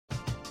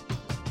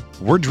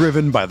We're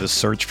driven by the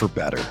search for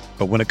better.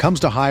 But when it comes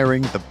to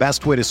hiring, the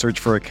best way to search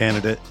for a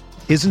candidate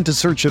isn't to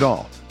search at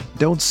all.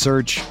 Don't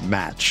search,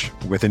 match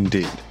with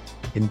Indeed.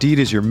 Indeed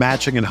is your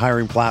matching and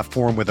hiring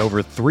platform with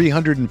over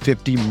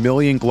 350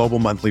 million global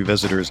monthly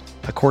visitors,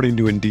 according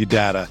to Indeed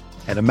data,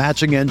 and a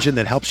matching engine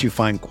that helps you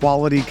find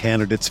quality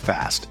candidates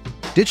fast.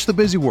 Ditch the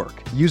busy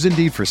work. Use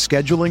Indeed for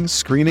scheduling,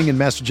 screening, and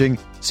messaging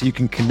so you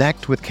can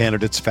connect with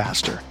candidates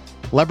faster.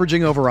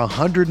 Leveraging over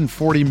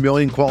 140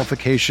 million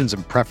qualifications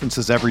and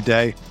preferences every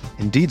day,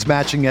 Indeed's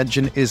matching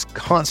engine is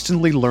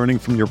constantly learning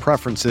from your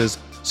preferences,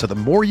 so the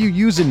more you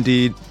use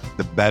Indeed,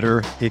 the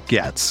better it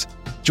gets.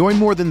 Join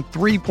more than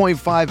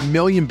 3.5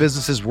 million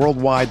businesses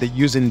worldwide that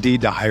use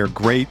Indeed to hire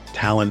great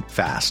talent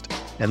fast.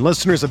 And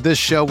listeners of this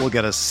show will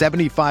get a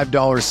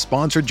 $75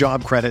 sponsored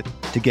job credit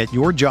to get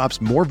your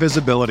jobs more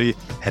visibility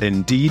at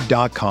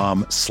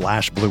Indeed.com/Blue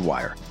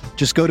Wire.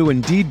 Just go to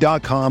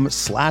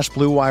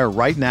Indeed.com/Blue Wire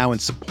right now and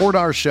support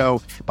our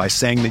show by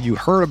saying that you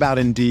heard about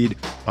Indeed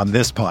on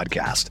this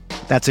podcast.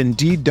 That's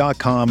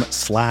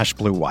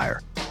Indeed.com/Blue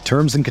Wire.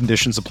 Terms and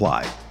conditions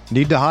apply.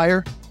 Need to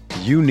hire?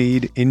 You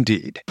need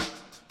Indeed.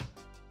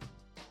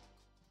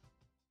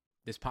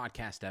 This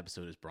podcast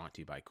episode is brought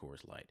to you by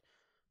Coors Light.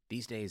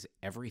 These days,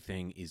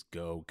 everything is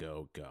go,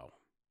 go, go.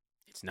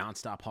 It's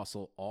nonstop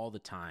hustle all the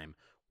time.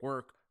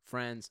 Work,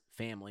 friends,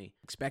 family,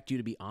 expect you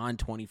to be on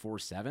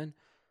 24/7.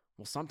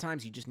 Well,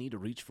 sometimes you just need to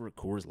reach for a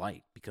Coors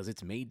Light because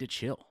it's made to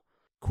chill.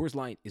 Coors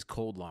Light is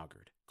cold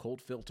lagered,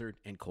 cold filtered,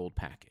 and cold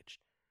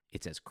packaged.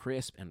 It's as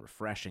crisp and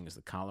refreshing as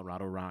the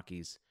Colorado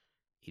Rockies.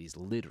 It is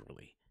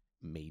literally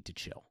made to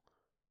chill.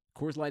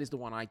 Coors Light is the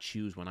one I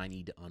choose when I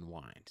need to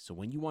unwind. So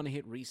when you want to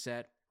hit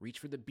reset, reach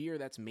for the beer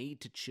that's made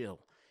to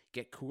chill.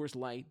 Get Coors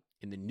Light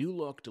in the new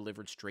look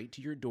delivered straight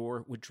to your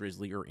door with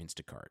Drizzly or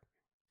Instacart.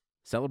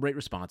 Celebrate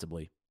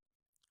responsibly.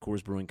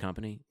 Coors Brewing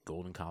Company,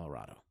 Golden,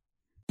 Colorado.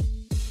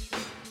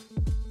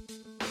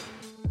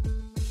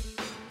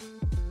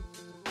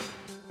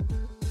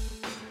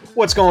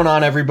 What's going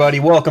on,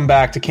 everybody? Welcome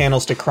back to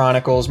Candlestick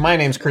Chronicles. My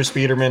name's Chris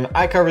Biederman.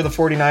 I cover the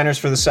 49ers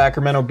for the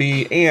Sacramento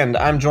Bee, and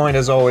I'm joined,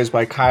 as always,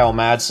 by Kyle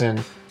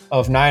Madsen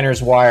of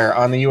Niners Wire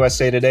on the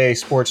USA Today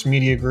Sports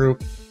Media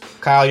Group.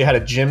 Kyle, you had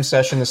a gym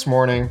session this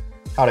morning.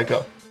 How'd it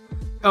go?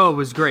 Oh, it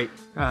was great.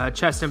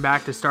 Chest and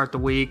back to start the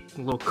week.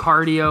 A little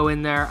cardio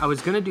in there. I was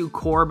going to do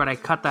core, but I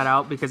cut that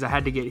out because I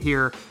had to get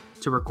here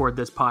to record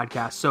this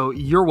podcast. So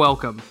you're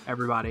welcome,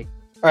 everybody.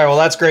 All right, well,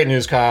 that's great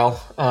news,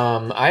 Kyle.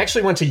 I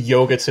actually went to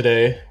yoga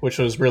today, which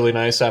was really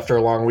nice after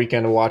a long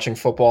weekend of watching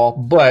football.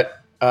 But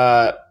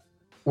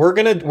we're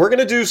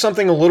gonna do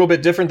something a little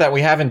bit different that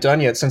we haven't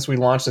done yet since we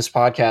launched this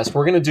podcast.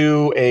 We're gonna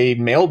do a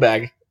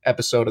mailbag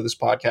episode of this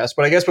podcast.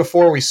 But I guess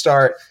before we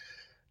start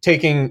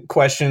taking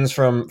questions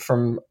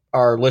from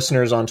our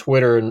listeners on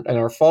Twitter and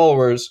our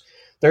followers,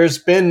 there's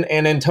been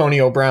an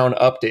Antonio Brown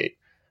update.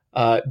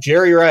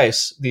 Jerry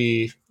Rice,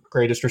 the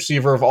greatest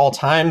receiver of all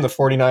time, the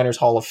 49ers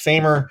Hall of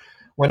Famer,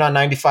 went on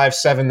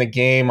 95.7 The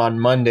Game on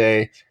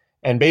Monday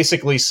and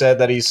basically said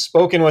that he's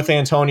spoken with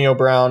Antonio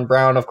Brown.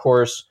 Brown, of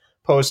course,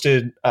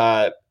 posted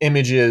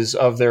images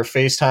of their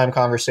FaceTime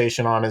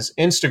conversation on his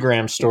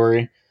Instagram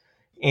story.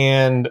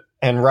 And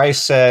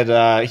Rice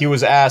said he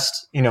was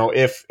asked,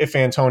 if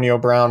Antonio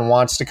Brown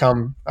wants to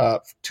come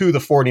to the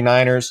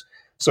 49ers.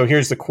 So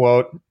here's the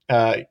quote.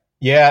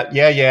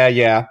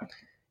 Yeah.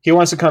 He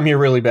wants to come here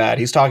really bad.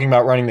 He's talking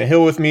about running the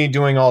hill with me,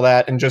 doing all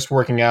that, and just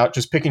working out,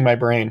 just picking my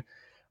brain.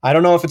 I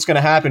don't know if it's going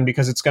to happen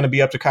because it's going to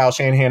be up to Kyle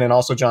Shanahan and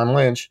also John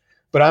Lynch,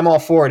 but I'm all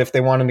for it if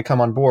they want him to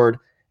come on board.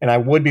 And I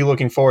would be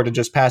looking forward to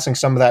just passing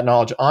some of that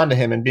knowledge on to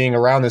him and being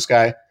around this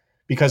guy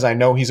because I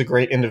know he's a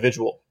great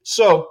individual.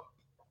 So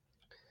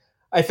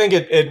I think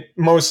it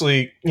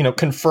mostly,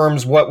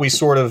 confirms what we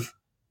sort of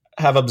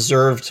have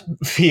observed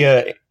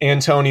via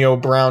Antonio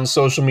Brown's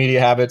social media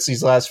habits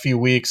these last few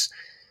weeks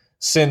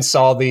since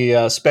all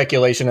the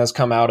speculation has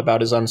come out about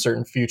his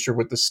uncertain future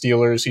with the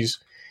Steelers. He's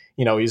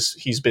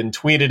been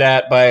tweeted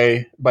at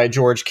by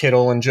George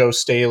Kittle and Joe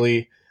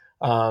Staley.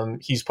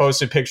 He's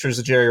posted pictures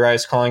of Jerry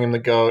Rice calling him the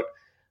GOAT.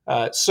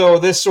 So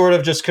this sort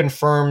of just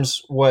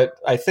confirms what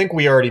I think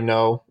we already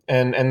know.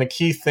 And the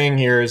key thing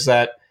here is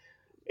that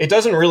it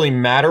doesn't really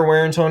matter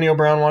where Antonio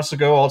Brown wants to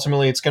go.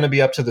 Ultimately, it's going to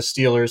be up to the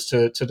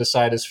Steelers to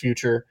decide his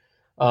future.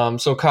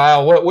 So,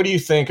 Kyle, what do you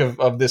think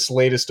of this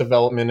latest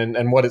development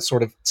and what it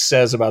sort of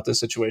says about this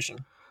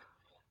situation?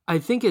 I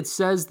think it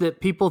says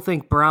that people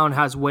think Brown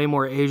has way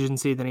more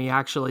agency than he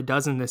actually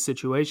does in this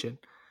situation.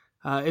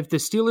 If the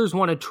Steelers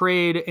want to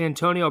trade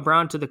Antonio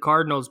Brown to the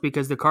Cardinals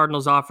because the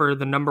Cardinals offer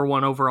the number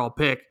 1 overall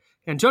pick,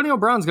 Antonio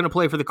Brown's going to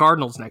play for the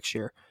Cardinals next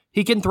year.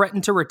 He can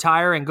threaten to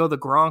retire and go the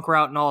Gronk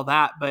route and all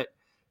that, but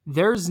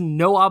there's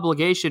no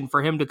obligation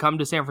for him to come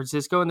to San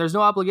Francisco, and there's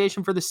no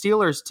obligation for the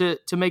Steelers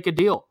to make a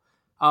deal.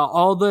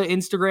 All the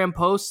Instagram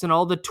posts and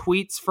all the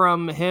tweets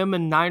from him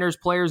and Niners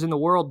players in the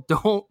world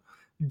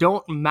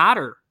don't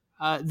matter.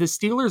 The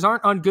Steelers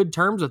aren't on good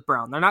terms with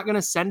Brown. They're not going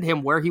to send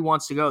him where he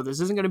wants to go. This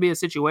isn't going to be a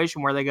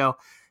situation where they go,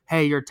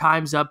 hey, your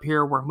time's up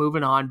here, we're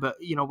moving on, but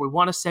we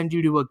want to send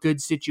you to a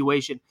good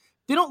situation.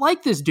 They don't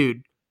like this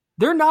dude.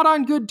 they're not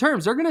on good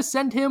terms. They're going to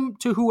send him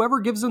to whoever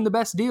gives them the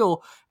best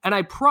deal. And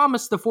I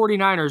promise the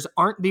 49ers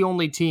aren't the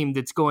only team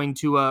that's going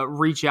to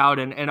reach out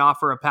and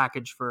offer a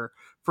package for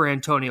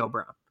Antonio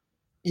Brown.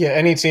 Yeah,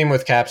 any team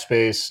with cap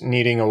space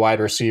needing a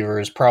wide receiver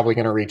is probably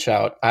going to reach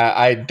out.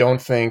 I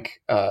don't think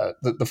the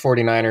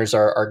 49ers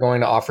are going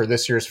to offer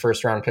this year's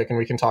first round pick, and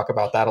we can talk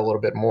about that a little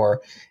bit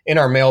more in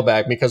our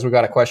mailbag because we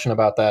got a question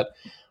about that.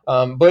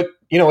 But,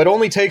 it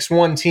only takes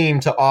one team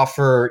to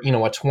offer,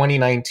 a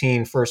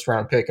 2019 first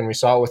round pick, and we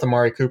saw it with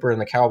Amari Cooper and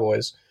the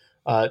Cowboys.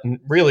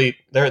 Really,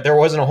 there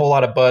wasn't a whole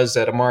lot of buzz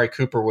that Amari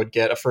Cooper would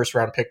get a first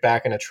round pick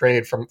back in a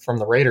trade from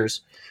the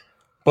Raiders,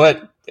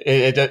 but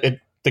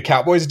the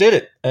Cowboys did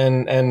it,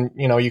 and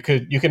you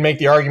could make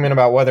the argument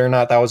about whether or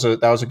not that was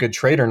a good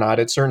trade or not.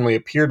 It certainly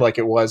appeared like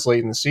it was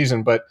late in the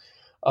season, but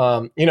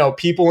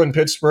people in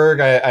Pittsburgh,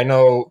 I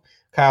know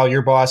Kyle,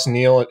 your boss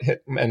Neil,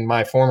 and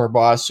my former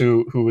boss,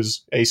 who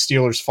was a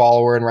Steelers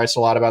follower and writes a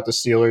lot about the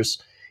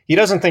Steelers, he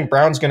doesn't think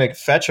Brown's going to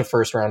fetch a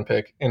first round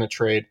pick in a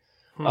trade,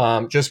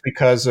 just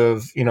because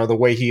of the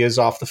way he is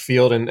off the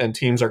field, and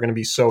teams are going to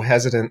be so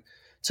hesitant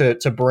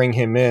to bring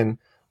him in.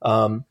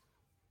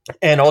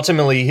 And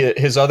ultimately,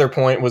 his other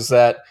point was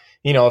that,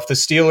 if the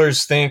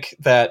Steelers think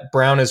that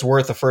Brown is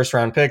worth a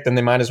first-round pick, then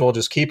they might as well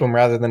just keep him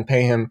rather than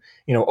pay him,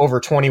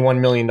 over $21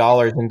 million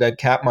in dead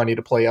cap money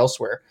to play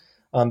elsewhere.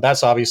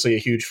 That's obviously a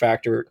huge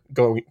factor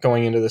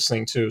going into this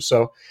thing too.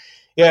 So,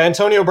 yeah,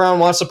 Antonio Brown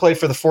wants to play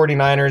for the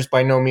 49ers.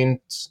 By no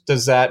means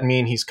does that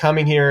mean he's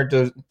coming here.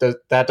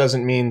 That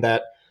doesn't mean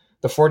that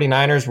the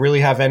 49ers really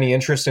have any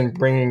interest in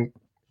bringing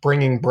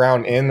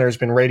Brown in. There's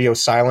been radio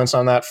silence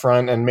on that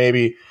front, and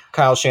maybe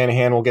Kyle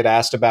Shanahan will get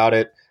asked about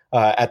it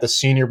at the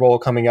Senior Bowl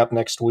coming up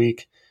next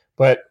week.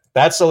 But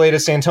that's the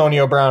latest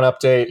Antonio Brown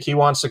update. He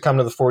wants to come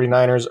to the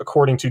 49ers,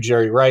 according to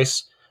Jerry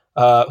Rice,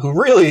 who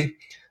really,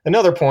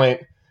 another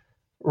point,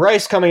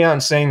 Rice coming out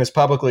and saying this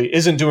publicly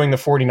isn't doing the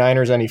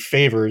 49ers any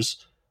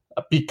favors,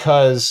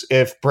 because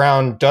if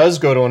Brown does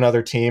go to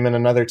another team and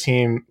another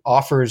team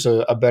offers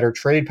a better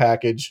trade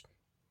package,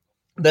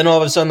 then all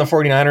of a sudden the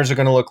 49ers are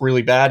going to look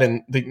really bad,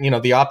 and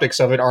the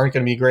optics of it aren't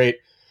going to be great.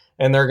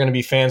 And there are going to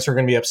be fans who are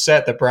going to be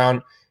upset that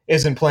Brown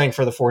isn't playing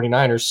for the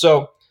 49ers.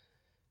 So,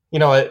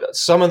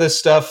 some of this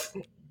stuff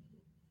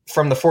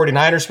from the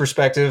 49ers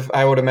perspective,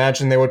 I would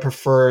imagine they would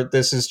prefer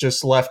this is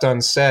just left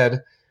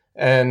unsaid.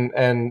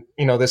 And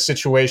this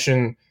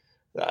situation,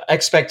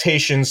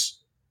 expectations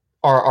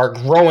are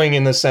growing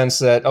in the sense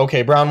that,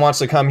 okay, Brown wants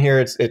to come here.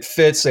 It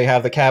fits. They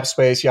have the cap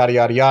space, yada,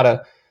 yada,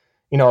 yada.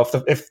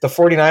 If the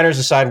 49ers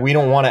decide we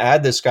don't want to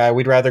add this guy,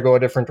 we'd rather go a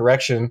different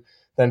direction,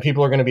 then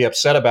people are going to be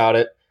upset about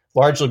it.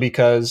 Largely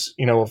because,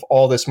 of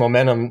all this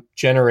momentum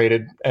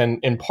generated, and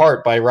in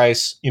part by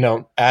Rice,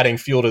 adding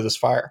fuel to this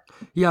fire.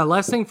 Yeah,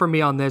 last thing for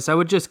me on this, I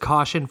would just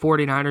caution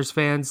 49ers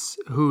fans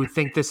who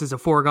think this is a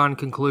foregone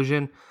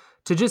conclusion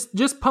to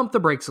just pump the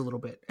brakes a little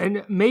bit.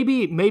 And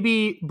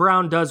maybe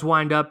Brown does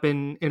wind up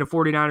in a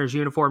 49ers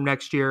uniform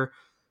next year,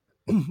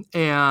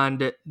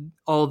 and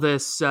all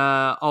this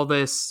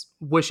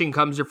wishing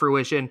comes to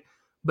fruition.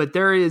 But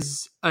there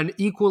is an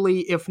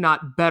equally, if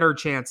not better,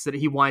 chance that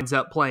he winds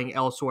up playing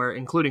elsewhere,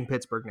 including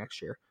Pittsburgh next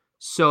year.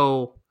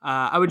 So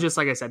I would just,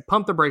 like I said,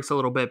 pump the brakes a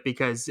little bit,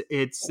 because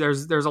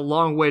there's a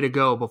long way to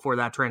go before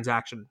that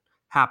transaction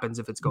happens,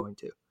 if it's going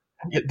to.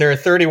 There are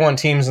 31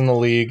 teams in the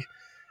league,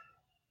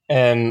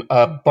 and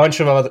a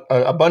bunch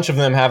of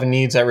them have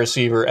needs at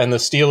receiver, and the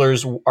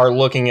Steelers are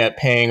looking at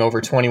paying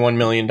over $21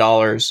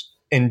 million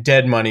in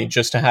dead money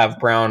just to have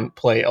Brown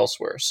play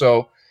elsewhere.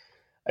 So,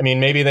 I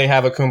mean, maybe they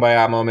have a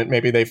kumbaya moment.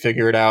 Maybe they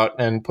figure it out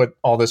and put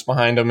all this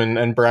behind them,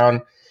 and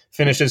Brown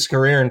finished his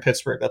career in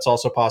Pittsburgh. That's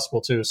also possible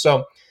too.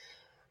 So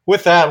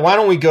with that, why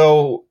don't we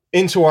go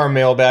into our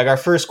mailbag? Our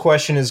first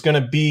question is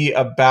going to be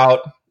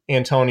about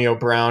Antonio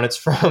Brown. It's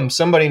from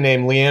somebody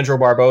named Leandro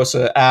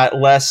Barbosa at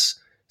Les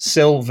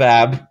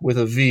Silvab with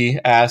a V,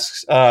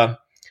 asks,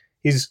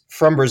 he's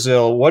from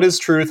Brazil. What is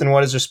truth and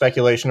what is there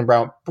speculation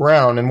about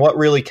Brown, and what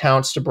really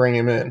counts to bring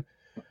him in?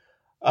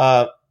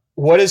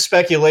 What is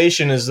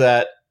speculation is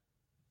that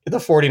the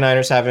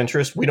 49ers have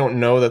interest. We don't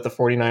know that the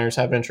 49ers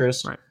have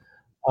interest.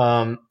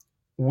 Right.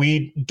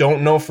 We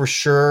don't know for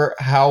sure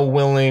how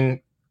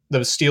willing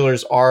the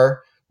Steelers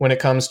are when it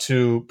comes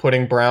to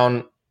putting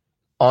Brown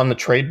on the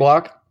trade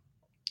block.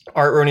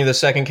 Art Rooney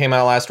II came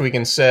out last week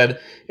and said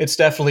it's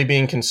definitely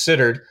being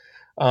considered.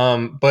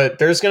 But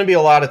there's going to be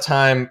a lot of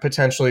time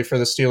potentially for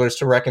the Steelers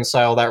to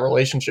reconcile that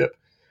relationship.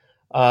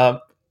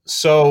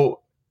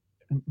 So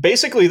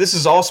basically, this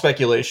is all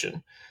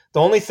speculation. The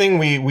only thing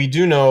we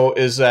do know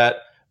is that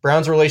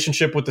Brown's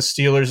relationship with the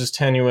Steelers is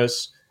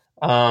tenuous.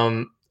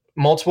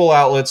 Multiple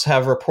outlets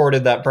have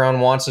reported that Brown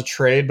wants a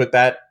trade, but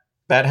that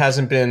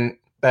hasn't been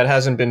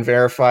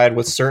verified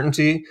with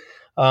certainty.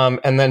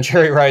 And then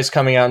Jerry Rice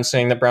coming out and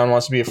saying that Brown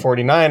wants to be a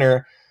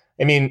 49er.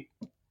 I mean,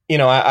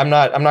 I'm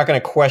not going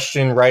to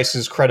question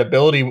Rice's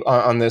credibility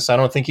on this. I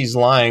don't think he's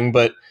lying,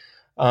 but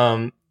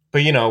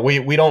we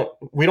don't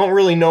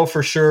really know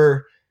for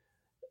sure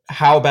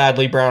how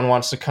badly Brown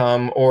wants to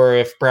come, or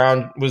if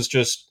Brown was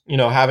just,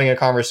 having a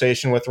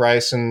conversation with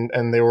Rice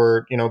and they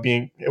were,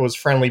 it was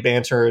friendly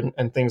banter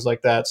and things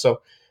like that.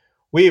 So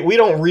we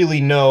don't really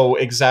know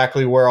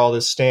exactly where all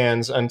this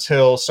stands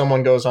until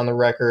someone goes on the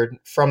record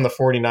from the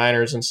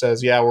 49ers and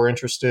says, yeah, we're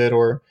interested,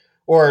 or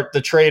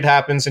the trade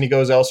happens and he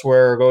goes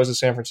elsewhere or goes to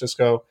San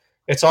Francisco.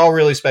 It's all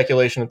really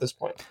speculation at this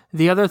point.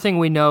 The other thing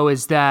we know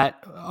is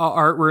that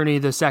Art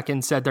Rooney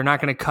II said they're not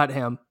going to cut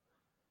him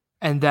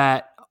and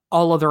that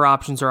all other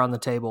options are on the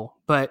table.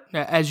 But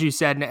as you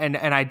said, and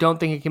I don't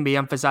think it can be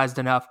emphasized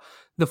enough,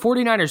 the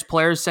 49ers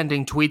players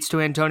sending tweets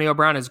to Antonio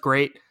Brown is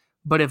great.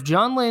 But if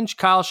John Lynch,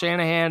 Kyle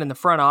Shanahan, and the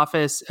front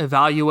office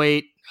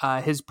evaluate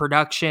his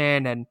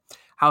production and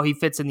how he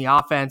fits in the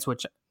offense,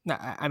 which,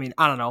 I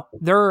don't know.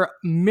 There are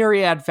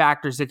myriad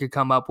factors that could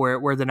come up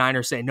where the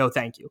Niners say, no,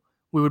 thank you.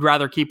 We would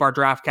rather keep our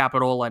draft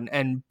capital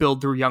and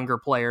build through younger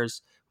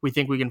players. We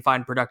think we can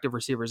find productive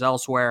receivers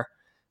elsewhere.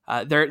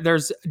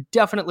 There's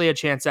definitely a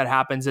chance that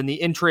happens. And the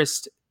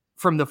interest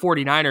from the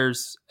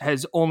 49ers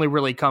has only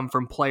really come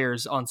from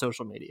players on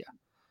social media.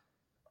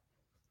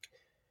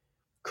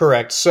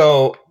 Correct.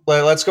 So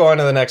let's go on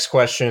to the next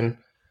question.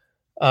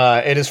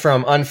 It is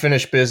from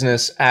Unfinished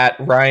Business at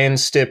Ryan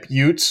Stipp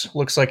Utes.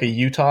 Looks like a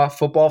Utah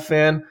football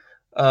fan.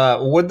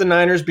 Would the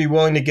Niners be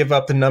willing to give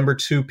up the number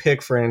 2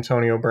 pick for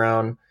Antonio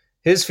Brown?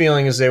 His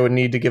feeling is they would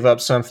need to give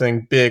up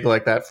something big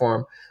like that for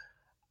him.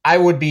 I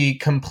would be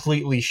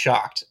completely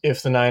shocked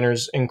if the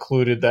Niners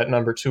included that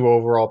number 2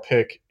 overall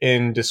pick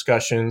in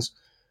discussions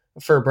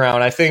for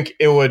Brown. I think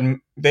the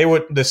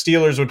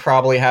Steelers would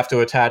probably have to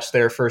attach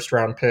their first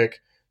round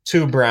pick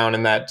to Brown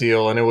in that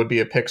deal, and it would be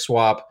a pick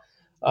swap.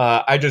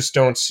 I just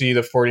don't see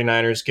the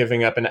 49ers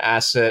giving up an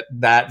asset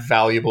that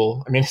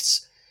valuable. I mean,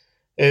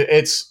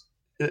 it's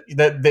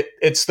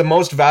the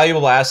most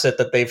valuable asset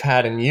that they've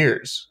had in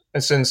years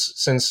since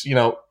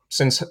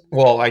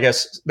I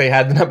guess they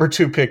had the number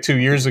 2 pick 2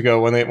 years ago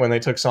when they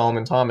took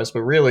Solomon Thomas,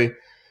 but really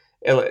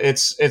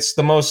it's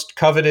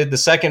the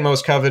second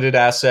most coveted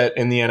asset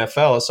in the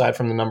NFL aside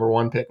from the number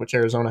 1 pick, which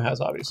Arizona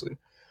has, obviously.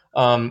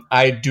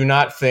 I do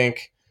not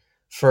think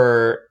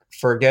for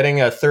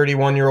getting a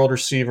 31-year-old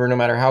receiver, no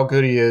matter how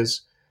good he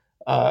is,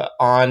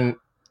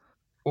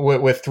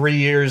 with 3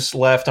 years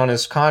left on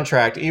his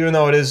contract, even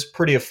though it is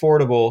pretty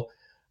affordable,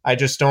 I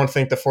just don't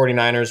think the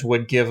 49ers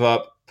would give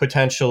up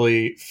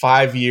potentially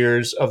 5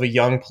 years of a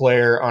young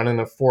player on an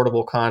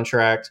affordable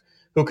contract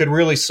who could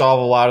really solve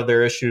a lot of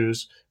their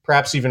issues,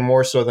 perhaps even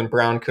more so than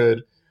Brown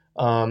could.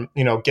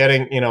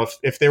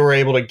 If they were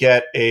able to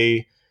get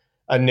a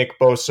Nick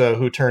Bosa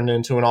who turned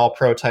into an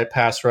all-pro type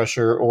pass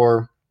rusher,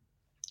 or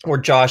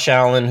Josh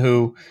Allen,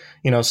 who,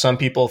 some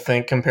people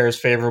think compares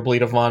favorably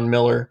to Von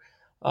Miller.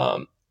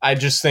 I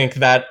just think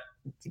that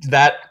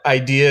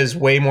idea is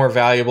way more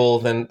valuable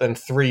than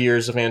 3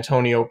 years of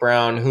Antonio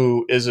Brown,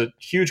 who is a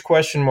huge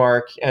question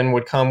mark and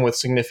would come with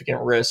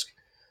significant risk.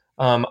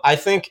 I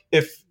think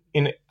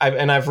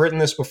I've written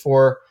this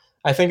before,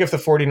 I think if the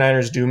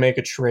 49ers do make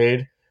a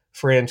trade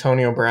for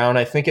Antonio Brown,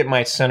 I think it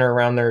might center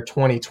around their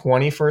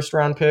 2020 first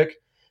round pick,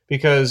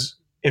 because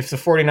if the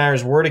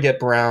 49ers were to get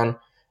Brown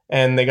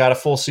and they got a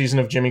full season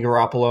of Jimmy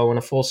Garoppolo and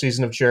a full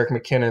season of Jerick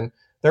McKinnon,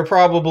 they're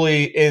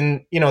probably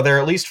they're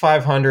at least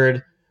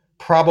 500,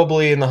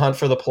 probably in the hunt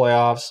for the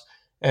playoffs,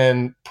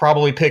 and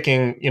probably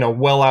picking,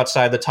 well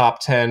outside the top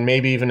 10,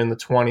 maybe even in the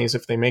 20s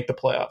if they make the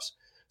playoffs.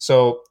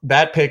 So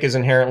that pick is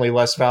inherently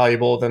less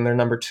valuable than their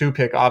number 2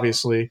 pick,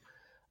 obviously.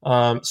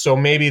 So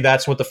maybe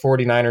that's what the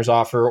 49ers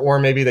offer, or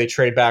maybe they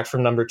trade back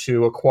from number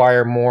 2,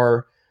 acquire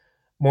more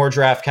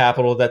draft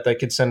capital that they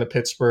could send to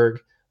Pittsburgh.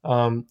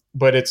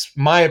 But it's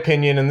my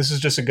opinion, and this is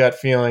just a gut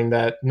feeling,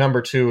 that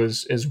number 2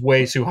 is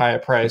way too high a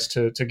price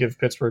to give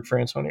Pittsburgh for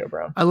Antonio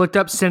Brown. I looked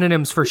up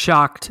synonyms for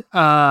shocked.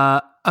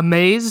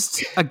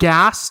 Amazed,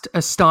 aghast,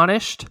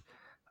 astonished,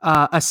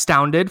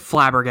 astounded,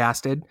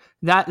 flabbergasted.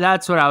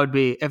 That's what I would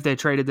be if they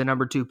traded the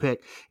number 2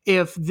 pick.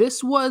 If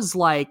this was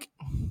like,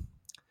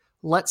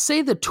 let's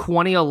say the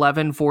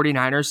 2011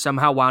 49ers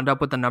somehow wound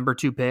up with the number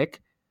 2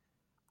 pick,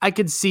 I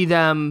could see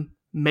them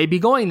maybe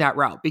going that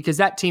route, because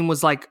that team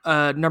was like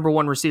a number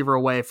 1 receiver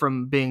away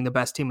from being the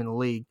best team in the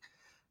league.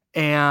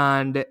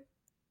 And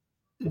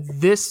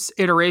this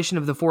iteration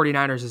of the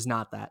 49ers is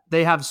not that.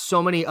 They have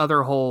so many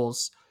other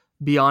holes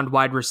beyond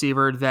wide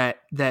receiver that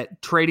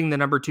trading the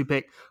number 2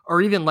 pick,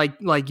 or even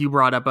like you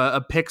brought up,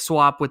 a pick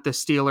swap with the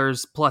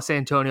Steelers plus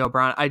Antonio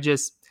Brown, I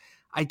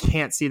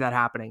can't see that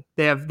happening.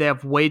 They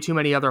have way too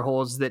many other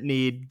holes that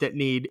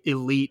need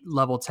elite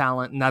level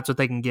talent, and that's what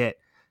they can get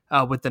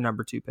with the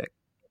number 2 pick.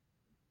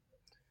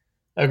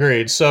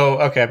 Agreed. So,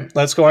 okay,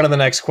 let's go on to the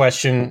next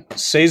question.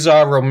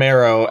 Cesar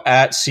Romero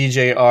at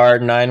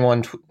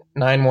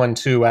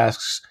CJR912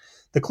 asks,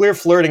 the clear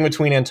flirting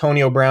between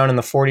Antonio Brown and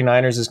the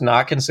 49ers is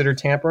not considered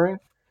tampering?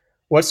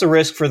 What's the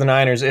risk for the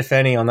Niners, if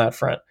any, on that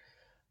front?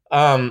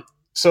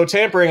 So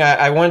tampering,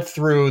 I went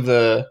through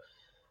the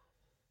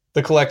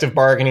collective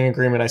bargaining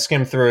agreement. I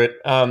skimmed through it.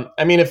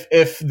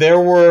 If there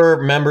were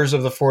members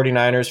of the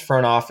 49ers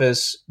front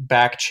office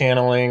back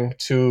channeling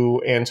to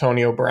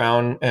Antonio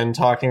Brown and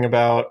talking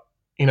about,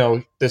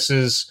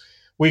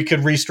 we could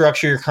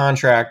restructure your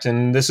contract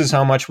and this is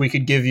how much we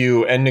could give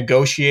you, and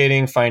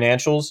negotiating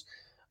financials,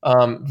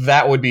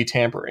 that would be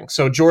tampering.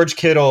 So George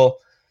Kittle,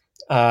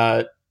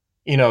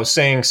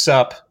 saying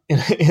sup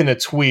in a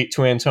tweet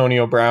to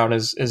Antonio Brown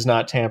is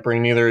not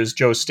tampering. Neither is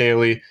Joe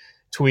Staley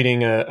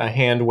tweeting a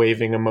hand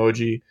waving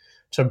emoji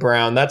to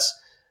Brown. There's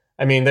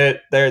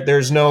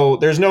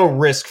no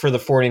risk for the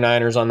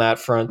 49ers on that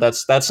front.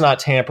 That's not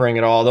tampering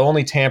at all. The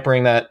only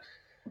tampering that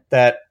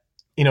the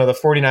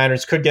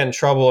 49ers could get in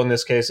trouble in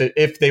this case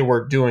if they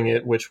were doing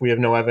it, which we have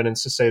no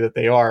evidence to say that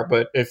they are,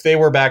 but if they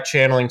were back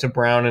channeling to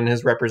Brown and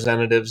his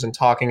representatives and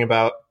talking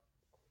about,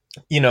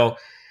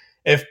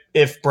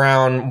 if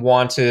Brown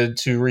wanted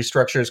to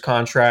restructure his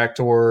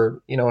contract,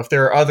 or if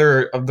there are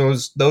other of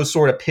those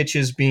sort of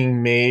pitches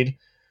being made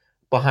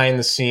behind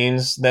the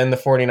scenes, then the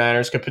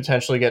 49ers could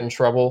potentially get in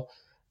trouble.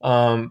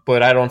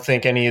 But I don't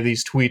think any of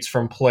these tweets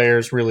from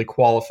players really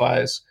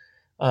qualifies.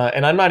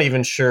 And I'm not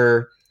even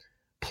sure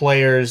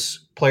players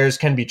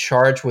can be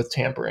charged with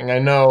tampering. I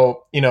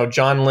know,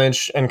 John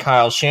Lynch and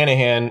Kyle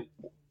Shanahan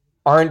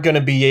aren't going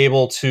to be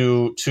able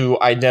to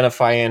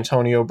identify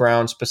Antonio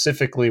Brown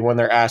specifically when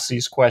they're asked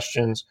these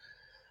questions.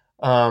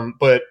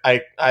 But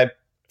I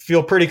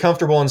feel pretty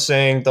comfortable in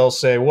saying they'll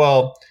say,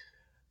 well,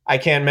 I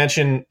can't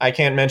mention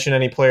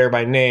any player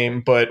by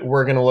name, but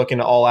we're going to look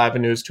into all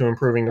avenues to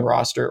improving the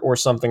roster or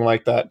something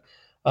like that.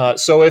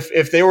 So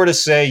if they were to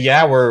say,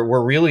 yeah,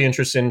 we're really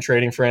interested in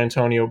trading for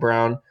Antonio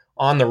Brown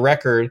on the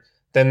record,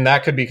 then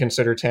that could be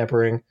considered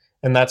tampering,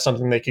 and that's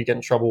something they could get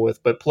in trouble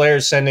with. But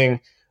players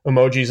sending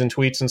emojis and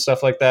tweets and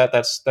stuff like that,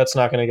 that's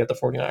not going to get the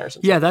 49ers.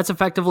 Yeah, that's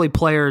effectively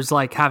players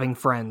like having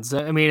friends.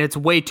 I mean, it's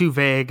way too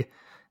vague.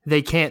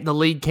 The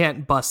league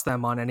can't bust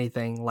them on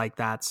anything like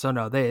that. So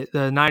no,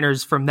 the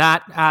Niners from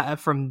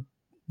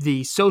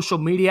the social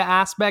media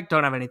aspect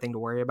don't have anything to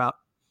worry about.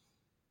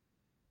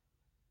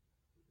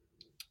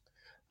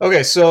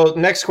 Okay, so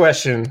next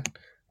question.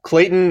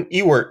 Clayton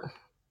Ewart.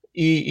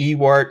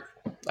 Ewart.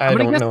 I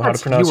don't know how to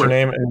pronounce your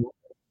name.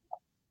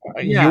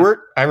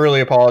 Ewart? I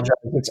really apologize.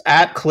 It's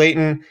at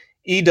Clayton,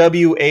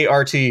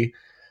 Ewart.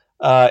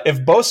 If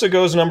Bosa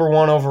goes number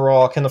 1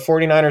 overall, can the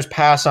 49ers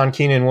pass on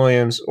Keenan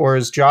Williams, or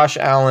is Josh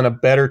Allen a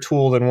better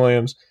tool than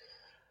Williams?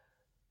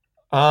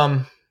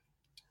 Man,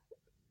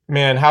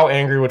 how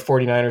angry would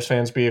 49ers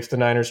fans be if the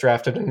Niners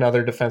drafted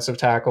another defensive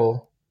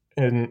tackle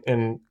in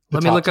the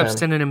Let me top look 10? up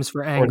synonyms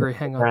for angry.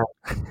 Hang on.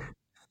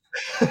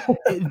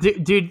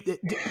 Dude,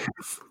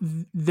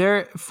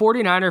 their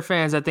 49er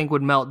fans, I think,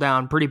 would melt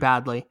down pretty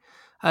badly.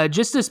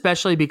 Just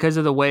especially because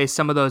of the way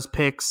some of those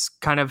picks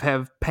kind of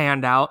have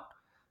panned out.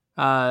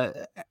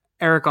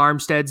 Eric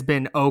Armstead's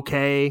been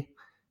okay.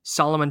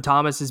 Solomon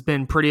Thomas has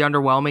been pretty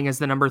underwhelming as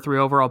the number 3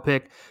 overall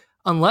pick.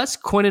 Unless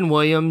Quinnen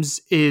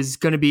Williams is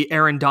going to be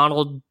Aaron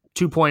Donald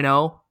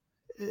 2.0,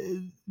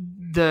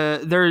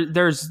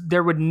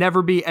 there would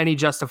never be any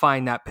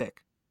justifying that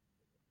pick.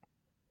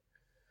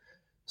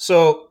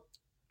 So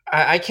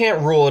I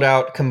can't rule it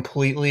out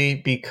completely,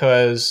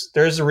 because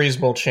there's a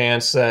reasonable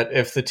chance that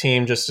if the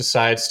team just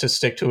decides to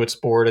stick to its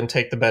board and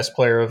take the best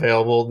player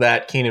available,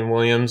 that Keenan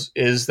Williams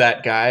is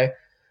that guy.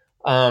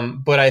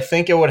 But I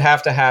think it would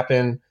have to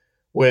happen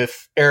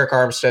with Eric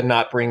Armstead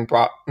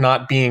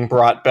not being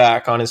brought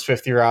back on his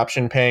 5th-year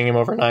option, paying him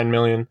over $9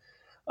 million.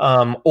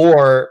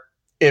 Or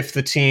if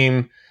the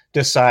team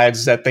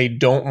decides that they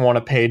don't want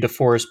to pay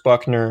DeForest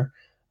Buckner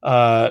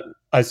a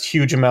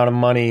huge amount of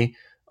money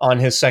on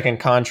his second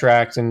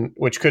contract, and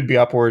which could be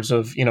upwards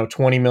of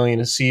 $20 million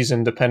a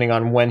season, depending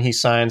on when he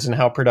signs and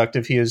how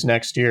productive he is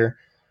next year.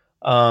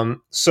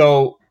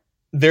 So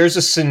there's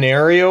a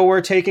scenario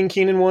where taking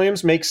Keenan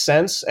Williams makes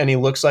sense, and he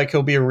looks like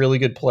he'll be a really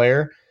good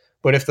player.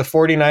 But if the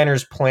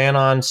 49ers plan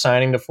on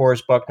signing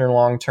DeForest Buckner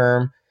long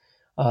term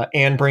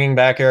and bringing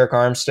back Eric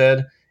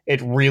Armstead,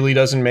 it really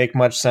doesn't make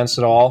much sense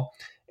at all.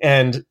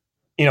 And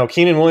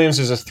Keenan Williams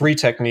is a 3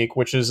 technique,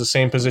 which is the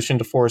same position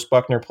DeForest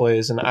Buckner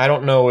plays. And I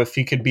don't know if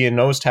he could be a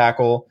nose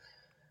tackle,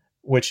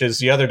 which is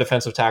the other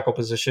defensive tackle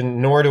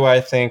position, nor do I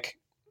think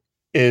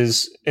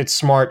it's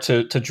smart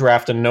to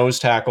draft a nose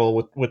tackle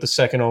with the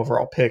 2nd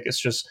overall pick. It's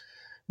just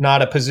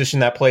not a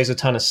position that plays a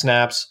ton of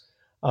snaps.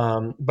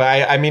 But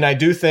I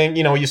do think,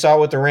 you saw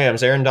it with the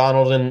Rams. Aaron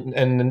Donald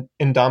and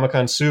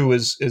Ndamukong Suh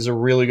is a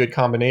really good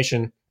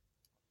combination.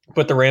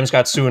 But the Rams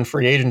got Suh in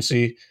free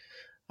agency.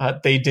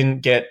 They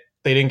didn't get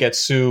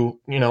Suh,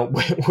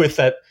 with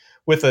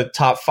a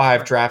top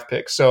 5 draft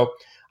pick. So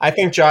I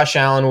think Josh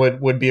Allen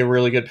would be a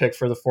really good pick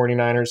for the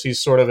 49ers. He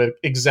sort of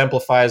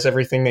exemplifies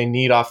everything they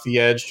need off the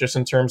edge, just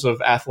in terms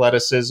of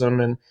athleticism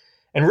and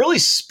really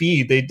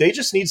speed. They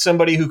just need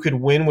somebody who could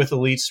win with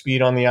elite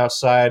speed on the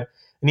outside.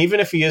 And even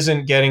if he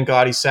isn't getting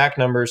gaudy sack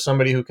numbers,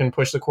 somebody who can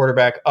push the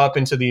quarterback up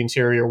into the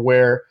interior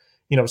where,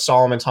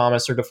 Solomon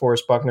Thomas or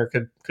DeForest Buckner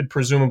could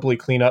presumably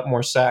clean up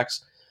more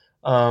sacks.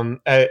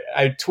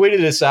 I tweeted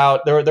this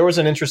out. There was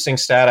an interesting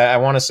stat. I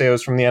want to say it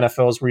was from the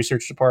NFL's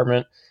research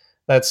department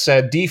that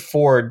said Dee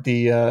Ford,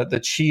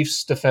 the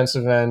Chiefs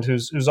defensive end,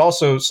 who's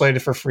also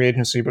slated for free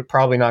agency, but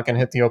probably not going to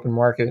hit the open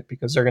market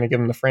because they're going to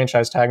give him the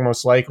franchise tag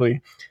most likely.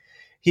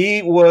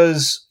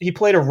 He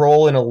played a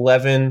role in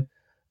 11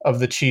 of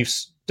the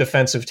Chiefs'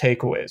 defensive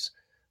takeaways.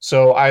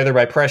 So either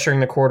by pressuring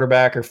the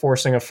quarterback or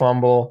forcing a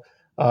fumble,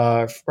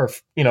 or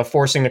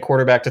forcing the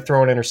quarterback to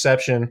throw an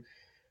interception,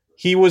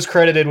 he was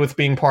credited with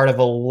being part of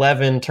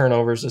 11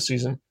 turnovers this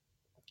season.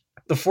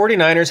 The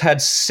 49ers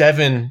had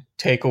 7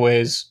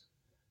 takeaways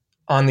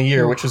on the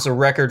year, which is a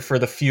record for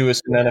the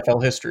fewest in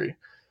NFL history.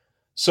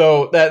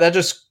 So that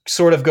just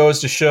sort of goes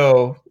to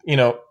show,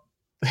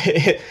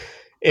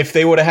 if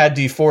they would have had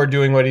D Ford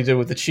doing what he did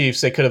with the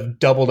Chiefs, they could have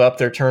doubled up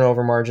their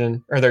turnover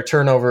margin, or their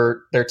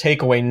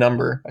takeaway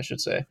number, I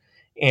should say.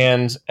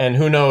 And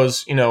who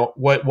knows,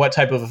 what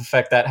type of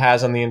effect that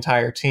has on the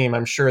entire team.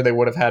 I'm sure they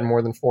would have had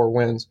more than 4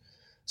 wins.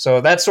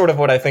 So that's sort of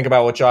what I think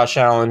about with Josh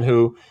Allen,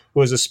 who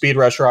is a speed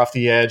rusher off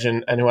the edge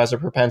and who has a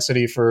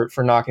propensity for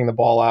knocking the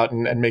ball out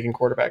and making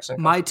quarterbacks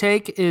uncomfortable. My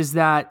take is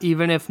that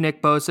even if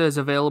Nick Bosa is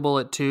available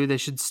at 2, they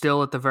should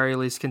still at the very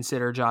least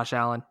consider Josh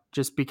Allen,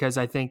 just because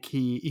I think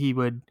he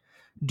would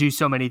do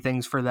so many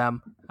things for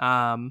them.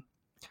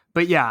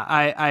 But yeah,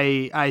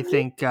 I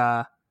think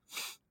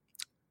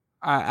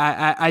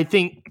I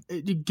think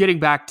getting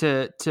back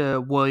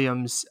to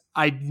Williams,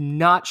 I'm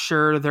not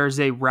sure there's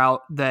a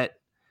route that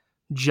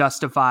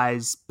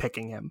justifies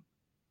picking him.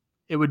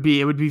 It would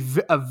be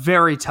a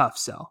very tough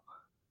sell.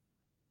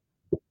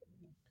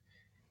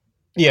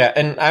 Yeah,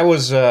 and I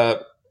was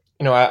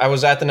I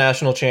was at the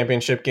national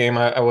championship game.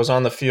 I was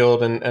on the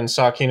field and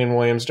saw Keenan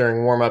Williams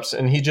during warmups,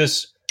 and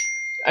he's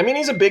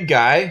a big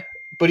guy,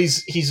 but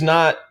he's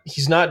not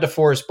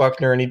DeForest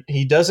Buckner, and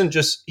he doesn't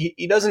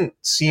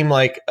seem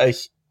like a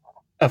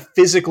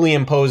physically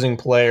imposing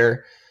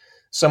player,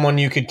 someone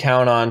you could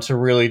count on to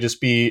really just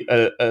be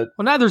a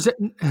neither's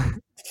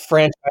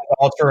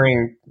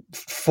franchise-altering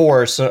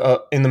force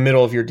in the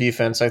middle of your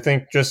defense. I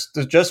think just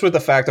with the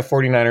fact the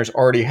 49ers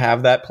already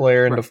have that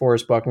player in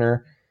DeForest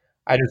Buckner,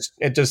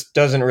 it just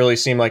doesn't really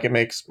seem like it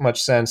makes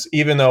much sense,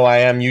 even though I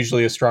am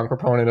usually a strong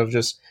proponent of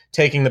just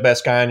taking the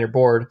best guy on your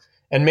board.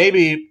 And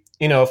maybe,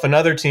 if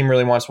another team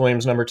really wants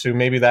Williams number 2,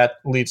 maybe that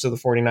leads to the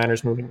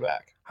 49ers moving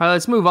back. All right,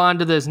 let's move on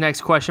to this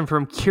next question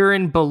from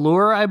Kieran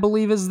Ballur, I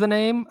believe is the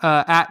name,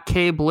 at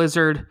K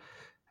Blizzard.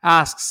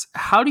 Asks,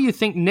 how do you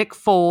think Nick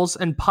Foles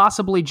and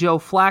possibly Joe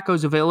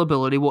Flacco's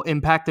availability will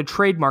impact the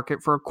trade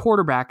market for a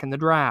quarterback in the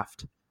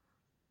draft?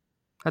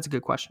 That's a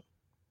good question.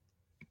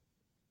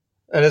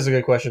 That is a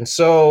good question.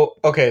 So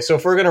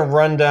if we're going to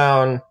run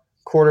down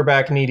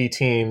quarterback needy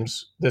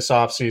teams this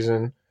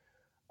offseason,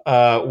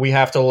 we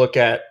have to look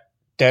at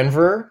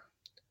Denver,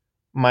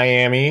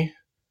 Miami,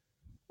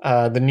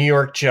 the New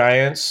York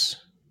Giants,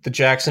 the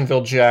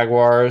Jacksonville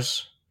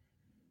Jaguars.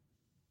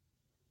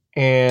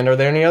 And are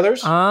there any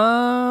others?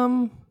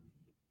 I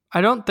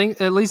don't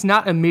think, at least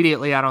not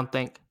immediately, I don't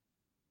think.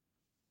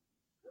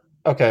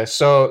 Okay,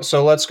 so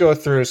let's go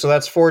through. So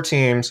that's 4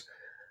 teams.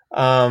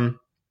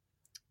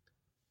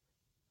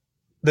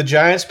 The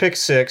Giants pick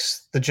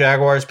 6, the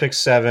Jaguars pick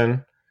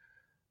 7,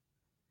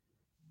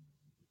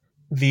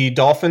 the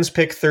Dolphins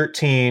pick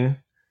 13.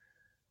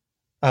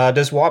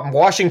 Does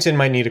Washington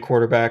might need a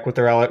quarterback with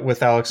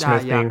Alex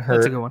Smith being hurt?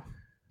 That's a good one.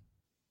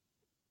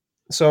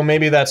 So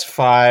maybe that's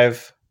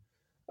 5.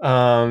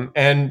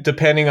 And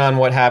depending on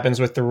what happens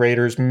with the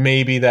Raiders,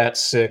 maybe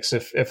that's 6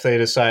 if they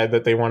decide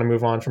that they want to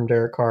move on from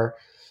Derek Carr.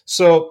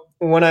 So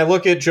when I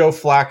look at Joe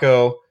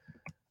Flacco,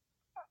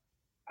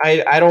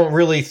 I don't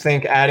really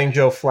think adding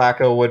Joe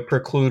Flacco would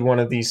preclude one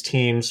of these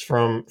teams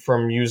from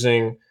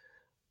using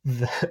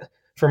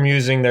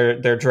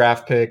their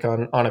draft pick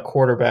on a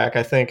quarterback.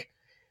 I think,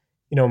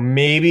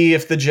 maybe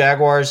if the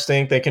Jaguars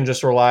think they can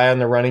just rely on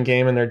the running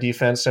game and their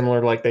defense,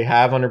 similar to like they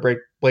have under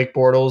Blake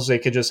Bortles, they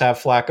could just have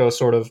Flacco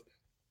sort of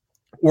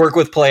work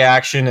with play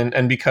action,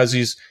 and because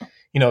he's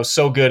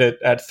so good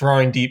at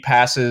throwing deep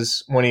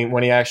passes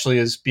when he actually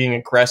is being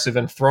aggressive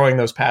and throwing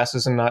those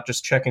passes and not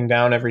just checking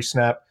down every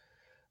snap,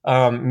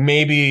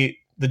 maybe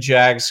the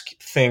Jags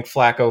think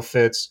Flacco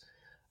fits.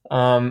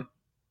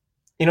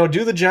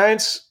 Do the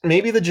Giants,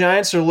 maybe the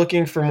Giants are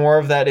looking for more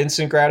of that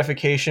instant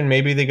gratification.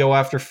 Maybe they go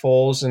after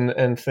Foles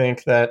and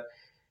think that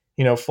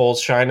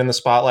Foles shined in the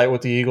spotlight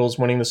with the Eagles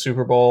winning the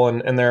Super Bowl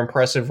and their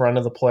impressive run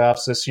to the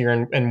playoffs this year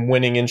and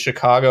winning in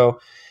Chicago.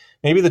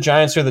 Maybe the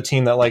Giants are the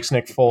team that likes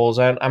Nick Foles.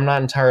 I'm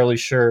not entirely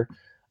sure.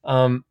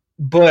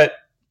 But,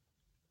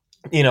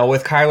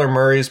 with Kyler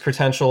Murray's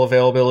potential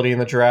availability in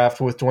the draft,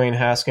 with Dwayne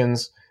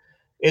Haskins,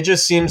 it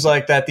just seems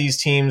like that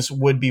these teams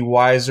would be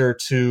wiser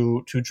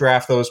to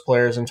draft those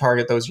players and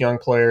target those young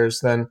players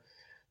than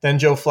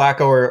Joe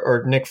Flacco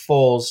or Nick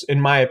Foles,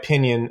 in my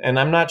opinion. And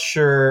I'm not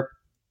sure.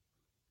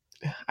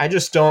 I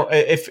just don't.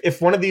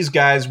 If one of these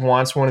guys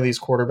wants one of these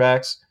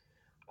quarterbacks,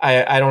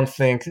 I don't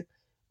think.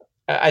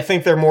 I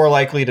think they're more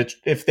likely to,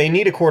 if they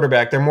need a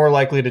quarterback, they're more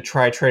likely to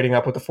try trading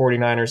up with the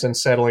 49ers and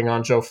settling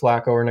on Joe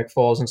Flacco or Nick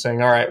Foles and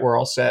saying, all right, we're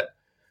all set.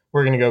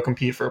 We're going to go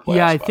compete for a playoff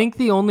spot. I think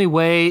the only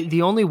way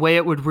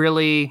it would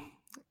really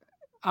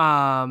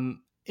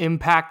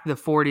impact the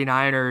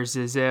 49ers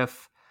is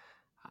if,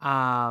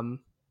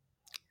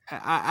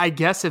 I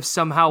guess if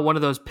somehow one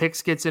of those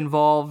picks gets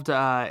involved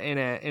in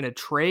a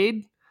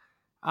trade.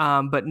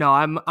 But no,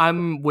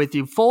 I'm with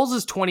you. Foles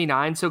is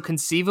 29, so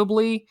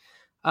conceivably,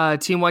 a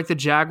team like the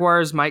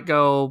Jaguars might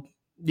go,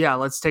 yeah,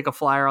 let's take a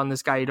flyer on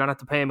this guy. You don't have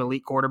to pay him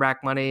elite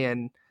quarterback money,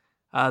 and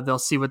they'll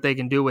see what they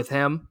can do with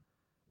him.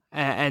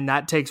 And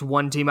that takes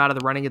one team out of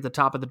the running at the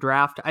top of the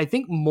draft. I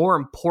think more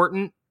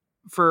important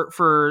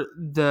for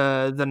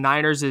the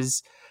Niners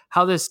is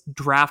how this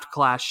draft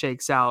class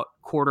shakes out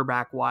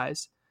quarterback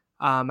wise.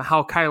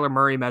 How Kyler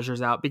Murray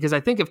measures out, because I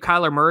think if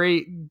Kyler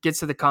Murray gets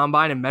to the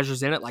combine and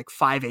measures in at like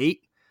 5'8",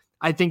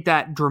 I think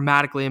that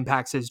dramatically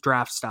impacts his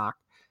draft stock.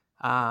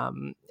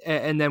 And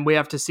then we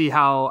have to see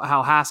how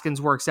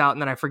Haskins works out.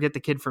 And then I forget the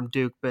kid from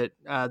Duke, but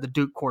the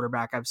Duke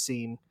quarterback I've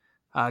seen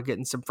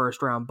getting some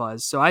first round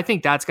buzz. So I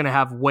think that's going to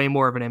have way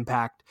more of an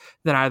impact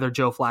than either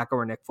Joe Flacco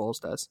or Nick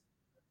Foles does.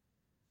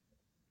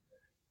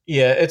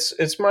 Yeah,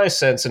 it's my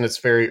sense, and it's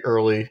very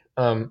early.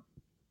 And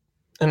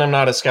I'm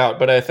not a scout,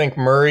 but I think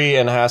Murray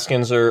and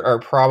Haskins are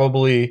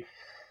probably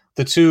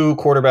the two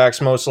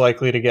quarterbacks most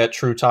likely to get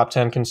true top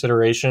 10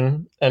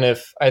 consideration. And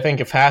if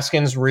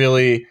Haskins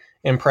really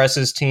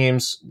impresses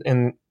teams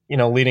in,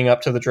 leading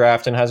up to the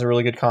draft and has a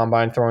really good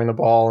combine throwing the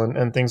ball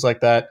and things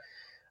like that.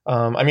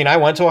 I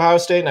went to Ohio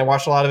State and I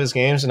watched a lot of his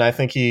games, and I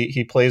think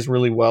he plays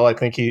really well. I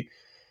think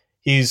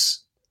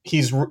he's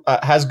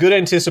has good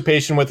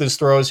anticipation with his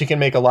throws. He can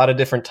make a lot of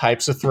different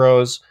types of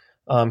throws.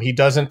 He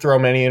doesn't throw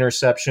many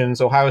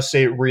interceptions. Ohio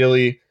State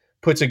really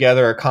put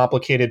together a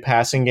complicated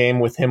passing game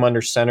with him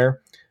under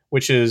center,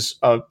 which is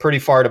a pretty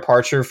far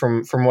departure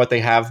from what they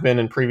have been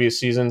in previous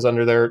seasons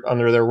under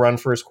their run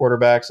first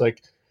quarterbacks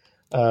like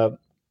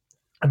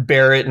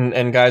Barrett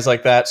and guys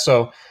like that.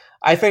 So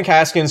I think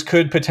Haskins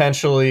could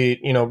potentially,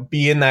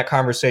 be in that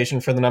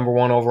conversation for the number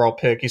one overall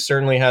pick. He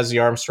certainly has the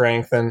arm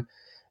strength and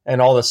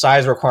all the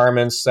size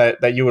requirements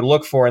that you would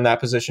look for in that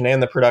position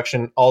and the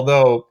production,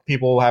 although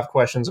people will have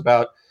questions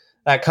about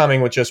that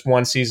coming with just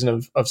one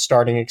season of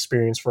starting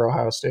experience for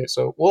Ohio State.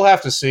 So we'll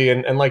have to see.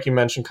 And like you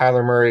mentioned,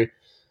 Kyler Murray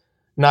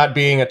not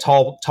being a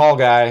tall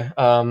guy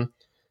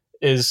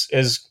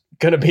is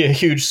going to be a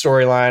huge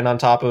storyline on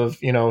top of,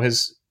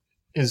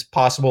 his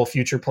possible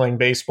future playing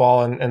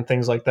baseball and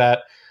things like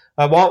that.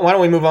 Why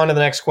don't we move on to the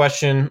next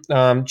question?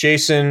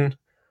 Jason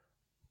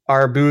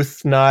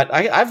Arbuthnot.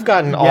 I've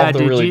gotten all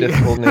the really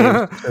difficult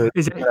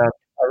names.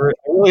 I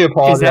really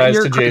apologize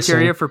to Jason. Is that your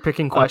criteria for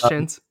picking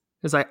questions?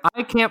 It's like,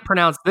 I can't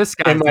pronounce this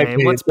guy's name.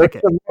 Let's pick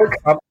it.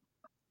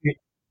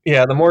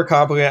 The more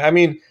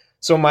complicated.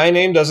 So my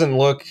name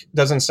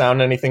doesn't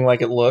sound anything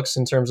like it looks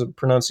in terms of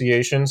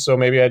pronunciation. So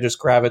maybe I just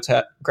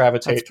gravitate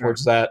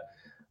towards that.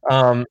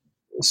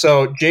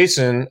 So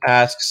Jason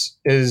asks,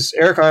 is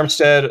Eric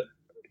Armstead,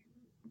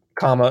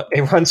 a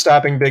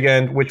run-stopping big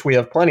end, which we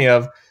have plenty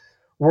of,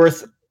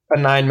 worth a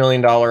 $9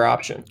 million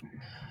option?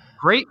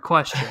 Great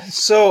question.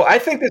 So I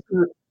think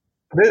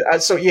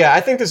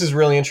this is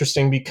really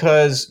interesting,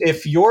 because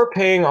if you're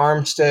paying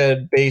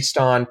Armstead based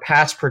on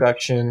past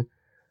production,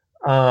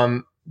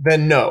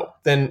 then no,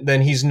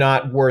 then he's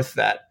not worth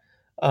that.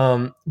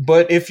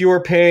 But if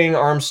you're paying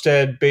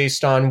Armstead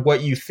based on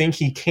what you think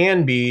he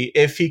can be,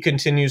 if he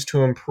continues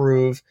to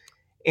improve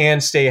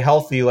and stay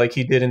healthy like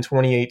he did in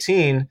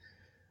 2018,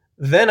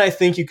 then I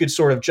think you could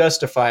sort of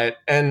justify it.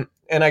 And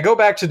I go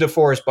back to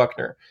DeForest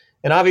Buckner.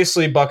 And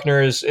obviously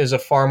Buckner is a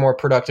far more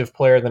productive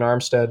player than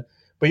Armstead.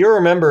 But you'll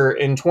remember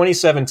in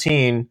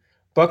 2017,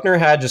 Buckner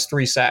had just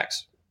 3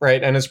 sacks,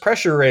 right? And his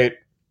pressure rate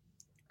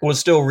was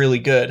still really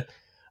good.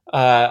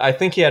 I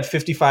think he had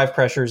 55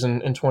 pressures in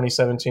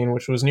 2017,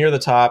 which was near the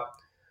top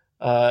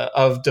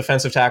of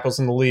defensive tackles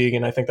in the league.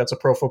 And I think that's a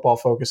Pro Football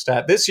Focus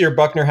stat. This year,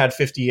 Buckner had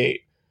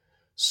 58.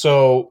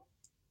 So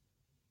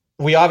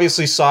we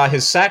obviously saw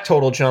his sack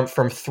total jump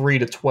from 3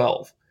 to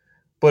 12.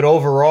 But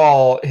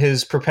overall,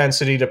 his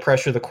propensity to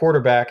pressure the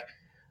quarterback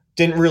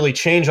didn't really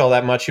change all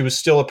that much. He was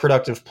still a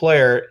productive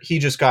player. He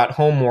just got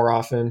home more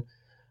often.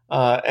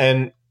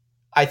 And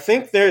I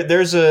think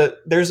there's a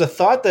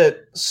thought that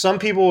some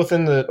people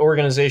within the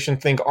organization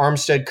think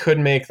Armstead could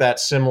make that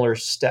similar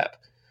step.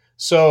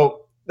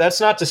 So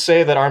that's not to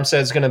say that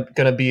Armstead's going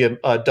to be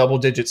a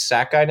double-digit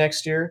sack guy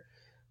next year.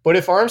 But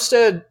if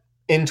Armstead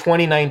in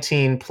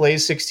 2019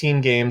 plays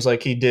 16 games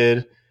like he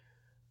did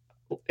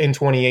in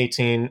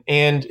 2018,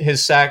 and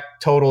his sack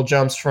total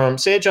jumps from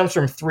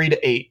 3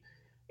 to 8,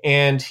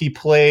 and he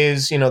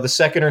plays, the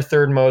second or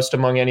third most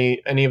among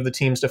any of the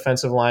team's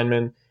defensive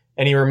linemen,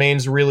 and he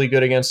remains really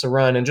good against the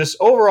run and just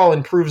overall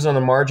improves on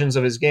the margins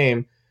of his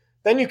game,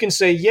 then you can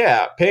say,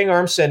 yeah, paying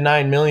Armstead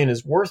 $9 million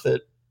is worth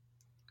it.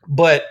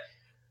 But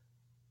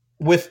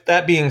with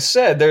that being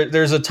said,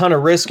 there's a ton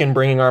of risk in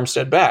bringing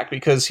Armstead back,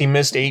 because he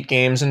missed 8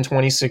 games in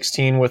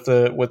 2016 with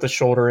a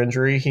shoulder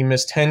injury. He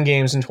missed 10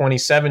 games in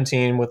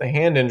 2017 with a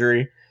hand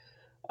injury.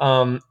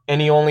 And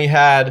he only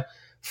had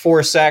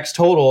 4 sacks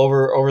total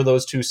over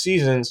those 2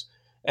 seasons,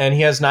 and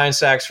he has 9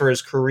 sacks for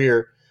his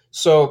career.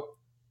 So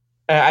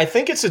I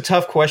think it's a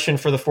tough question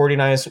for the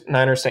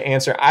 49ers to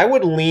answer. I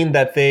would lean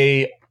that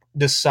they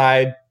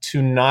decide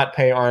to not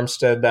pay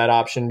Armstead that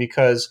option,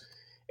 because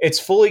it's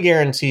fully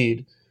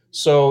guaranteed.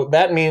 So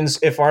that means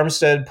if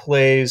Armstead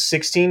plays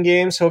 16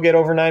 games, he'll get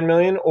over 9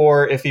 million,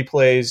 or if he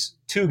plays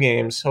 2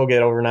 games, he'll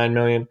get over 9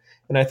 million.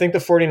 And I think the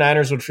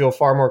 49ers would feel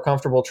far more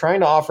comfortable trying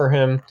to offer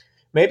him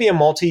maybe a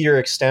multi-year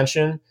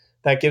extension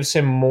that gives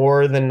him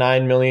more than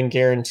 9 million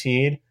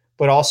guaranteed,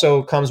 but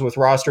also comes with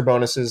roster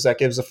bonuses that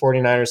gives the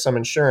 49ers some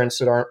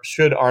insurance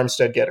should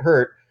Armstead get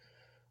hurt.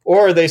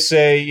 Or they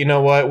say, you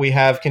know what, we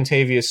have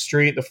Contavious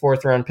Street, the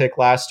 4th-round pick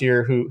last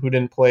year, who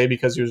didn't play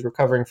because he was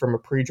recovering from a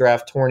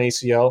pre-draft torn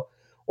ACL.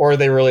 Or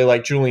they really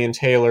like Julian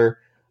Taylor,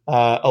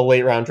 a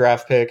late-round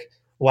draft pick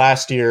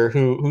last year,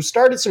 who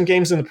started some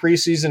games in the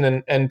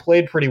preseason and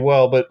played pretty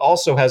well, but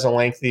also has a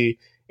lengthy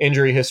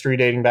injury history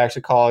dating back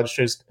to college,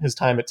 his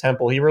time at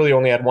Temple. He really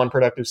only had one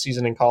productive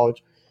season in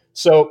college.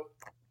 So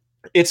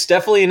it's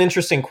definitely an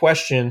interesting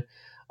question.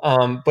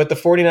 But the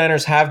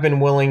 49ers have been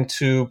willing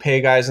to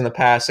pay guys in the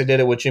past. They did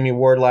it with Jimmy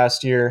Ward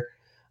last year,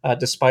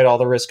 despite all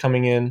the risk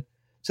coming in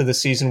to the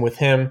season with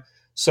him.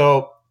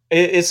 So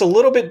it's a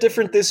little bit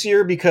different this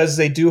year because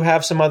they do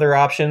have some other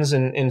options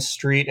in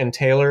Street and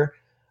Taylor.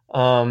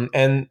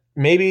 And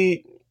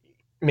maybe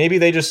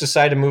they just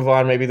decide to move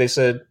on. Maybe they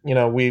said,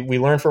 we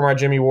learned from our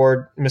Jimmy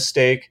Ward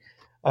mistake.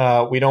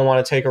 We don't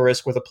want to take a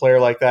risk with a player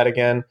like that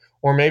again.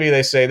 Or maybe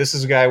they say this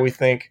is a guy we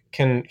think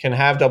can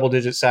have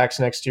double-digit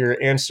sacks next year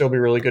and still be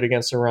really good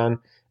against the run.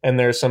 And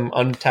there's some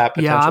untapped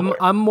potential. Yeah,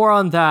 I'm more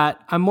on that.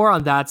 I'm more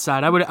on that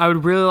side. I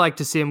would really like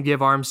to see him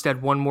give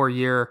Armstead one more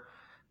year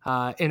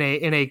in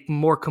a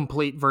more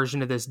complete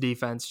version of this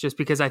defense, just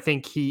because I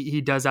think he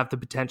does have the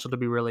potential to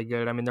be really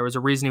good. I mean, there was a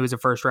reason he was a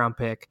 1st-round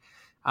pick,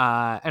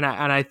 and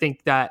I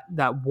think that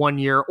 1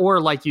 year,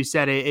 or like you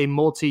said, a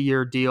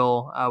multi-year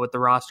deal with the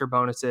roster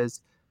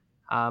bonuses.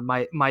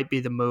 Might be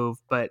the move,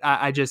 but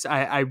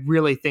I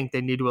really think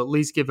they need to at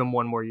least give him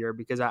one more year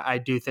because I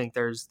do think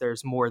there's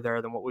more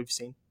there than what we've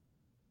seen.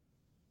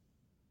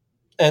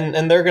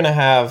 And they're going to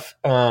have,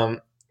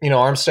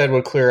 Armstead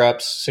would clear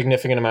up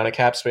significant amount of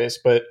cap space,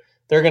 but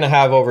they're going to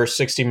have over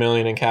 60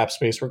 million in cap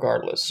space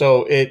regardless.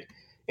 So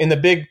in the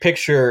big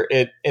picture,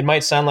 it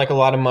might sound like a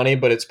lot of money,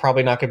 but it's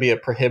probably not going to be a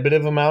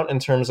prohibitive amount in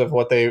terms of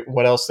what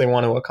else they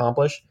want to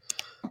accomplish.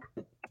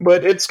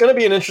 But it's going to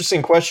be an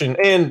interesting question.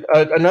 And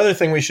another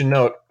thing we should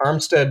note,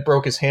 Armstead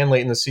broke his hand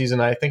late in the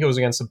season. I think it was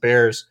against the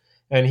Bears,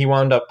 and he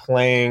wound up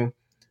playing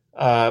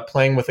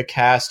with a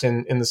cast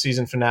in the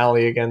season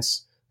finale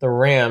against the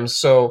Rams.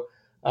 So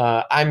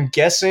I'm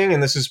guessing,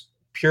 and this is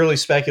purely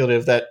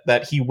speculative,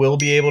 that he will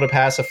be able to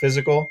pass a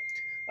physical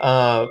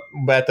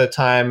at the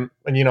time,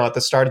 at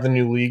the start of the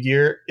new league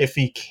year. If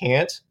he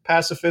can't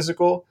pass a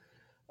physical,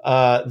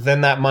 then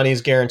that money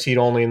is guaranteed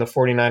only, and the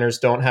 49ers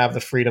don't have the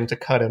freedom to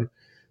cut him.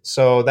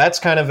 So that's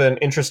kind of an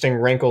interesting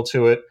wrinkle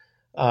to it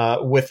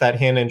with that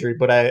hand injury.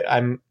 But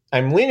I'm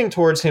leaning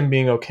towards him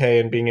being okay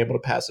and being able to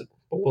pass it.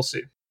 But we'll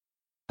see.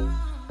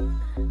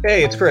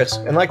 Hey, it's Chris.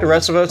 And like the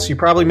rest of us, you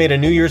probably made a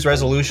New Year's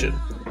resolution.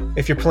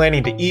 If you're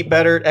planning to eat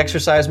better,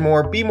 exercise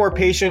more, be more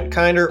patient,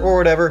 kinder, or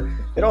whatever,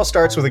 it all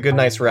starts with a good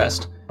night's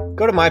rest.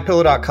 Go to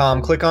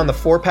MyPillow.com, click on the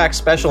 4-pack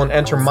special, and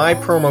enter my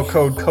promo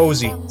code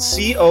COZY,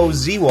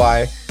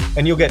 C-O-Z-Y,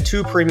 and you'll get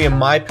 2 premium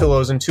My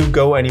Pillows and 2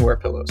 Go Anywhere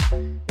pillows.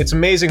 It's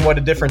amazing what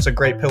a difference a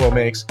great pillow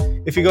makes.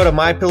 If you go to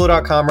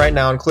MyPillow.com right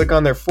now and click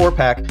on their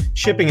 4-pack,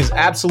 shipping is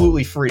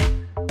absolutely free.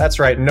 That's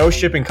right, no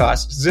shipping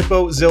costs.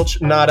 Zippo, zilch,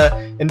 nada,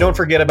 and don't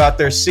forget about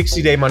their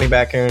 60-day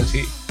money-back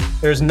guarantee.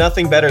 There's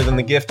nothing better than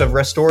the gift of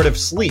restorative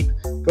sleep.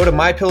 Go to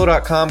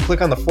MyPillow.com,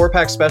 click on the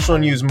 4-pack special,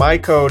 and use my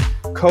code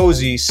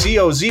COZY,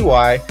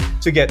 C-O-Z-Y,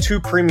 to get 2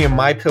 premium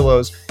My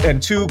Pillows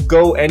and 2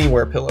 Go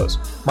Anywhere pillows.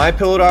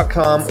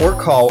 MyPillow.com or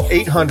call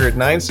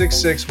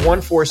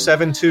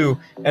 800-966-1472.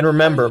 And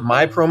remember,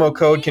 my promo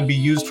code can be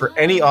used for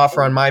any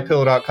offer on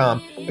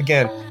MyPillow.com.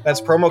 Again, that's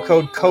promo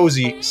code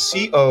COZY,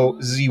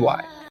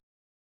 C-O-Z-Y.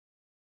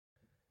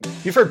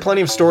 You've heard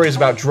plenty of stories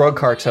about drug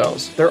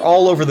cartels. They're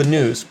all over the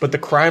news, but the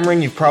crime ring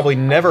you've probably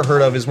never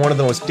heard of is one of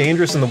the most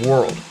dangerous in the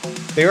world.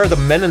 They are the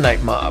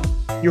Mennonite mob.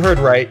 You heard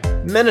right,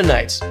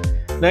 Mennonites.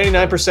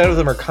 99% of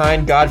them are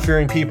kind,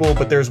 God-fearing people,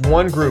 but there's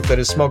one group that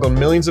has smuggled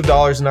millions of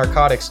dollars in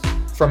narcotics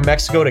from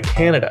Mexico to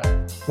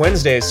Canada.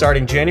 Wednesday,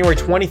 starting January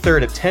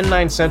 23rd at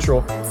 10/9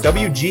 Central,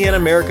 WGN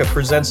America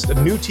presents a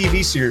new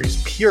TV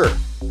series, Pure,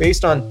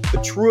 based on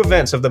the true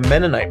events of the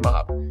Mennonite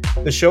mob.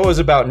 The show is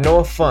about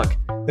Noah Funk,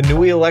 the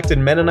newly elected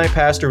Mennonite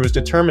pastor who is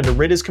determined to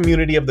rid his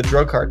community of the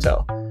drug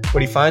cartel.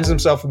 But he finds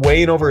himself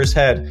way in over his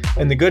head,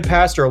 and the good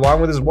pastor, along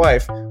with his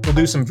wife, will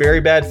do some very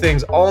bad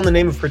things, all in the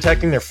name of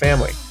protecting their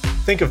family.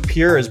 Think of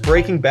Pure as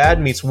Breaking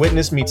Bad meets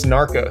Witness meets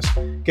Narcos.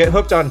 Get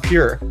hooked on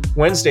Pure,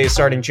 Wednesday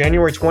starting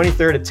January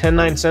 23rd at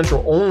 10/9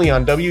 Central, only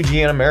on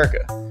WGN America.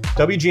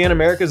 WGN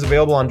America is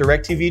available on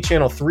DirecTV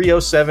Channel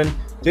 307,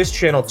 Dish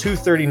Channel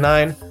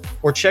 239,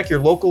 or check your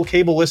local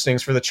cable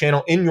listings for the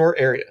channel in your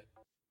area.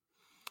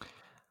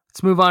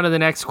 Let's move on to the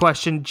next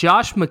question.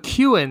 Josh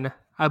McEwen,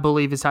 I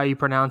believe is how you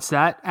pronounce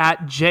that,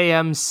 at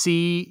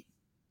JMCCUAN.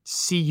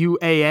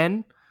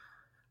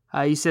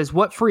 He says,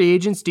 what free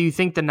agents do you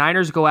think the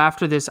Niners go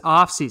after this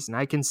offseason?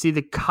 I can see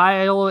the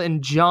Kyle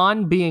and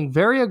John being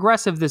very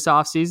aggressive this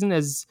offseason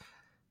as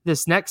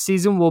This next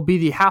season will be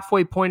the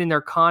halfway point in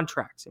their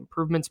contracts.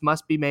 Improvements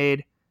must be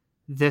made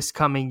this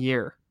coming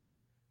year.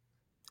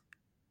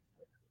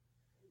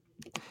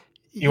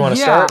 You want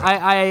to start?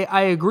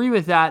 I agree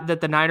with that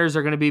the Niners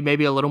are going to be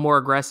maybe a little more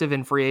aggressive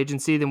in free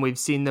agency than we've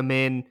seen them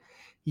in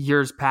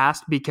years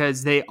past,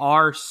 because they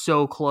are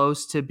so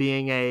close to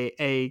being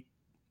a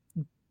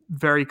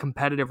very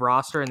competitive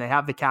roster, and they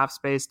have the cap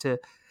space to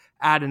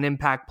add an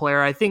impact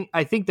player. I think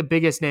the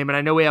biggest name, and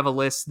I know we have a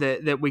list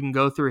that we can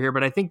go through here,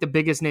 but I think the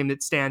biggest name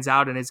that stands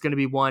out and is going to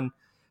be one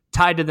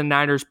tied to the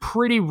Niners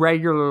pretty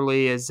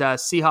regularly is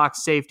Seahawks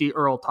safety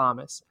Earl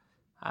Thomas.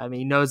 I mean,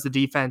 he knows the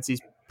defense.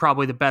 He's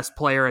probably the best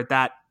player at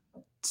that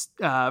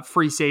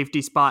free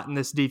safety spot in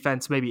this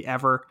defense maybe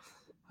ever.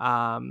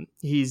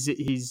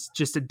 He's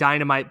just a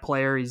dynamite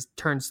player. He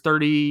turns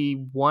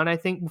 31, I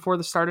think, before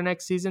the start of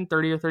next season,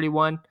 30 or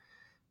 31.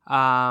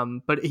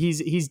 But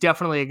he's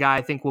definitely a guy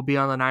I think will be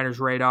on the Niners'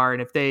 radar.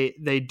 And if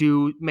they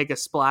do make a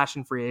splash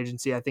in free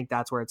agency, I think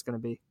that's where it's going to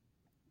be.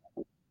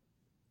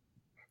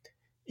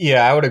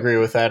 Yeah, I would agree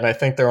with that. And I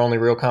think their only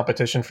real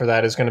competition for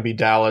that is going to be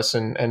Dallas,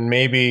 and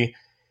maybe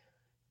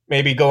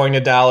going to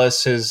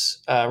Dallas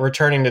is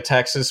returning to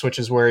Texas, which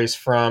is where he's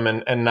from,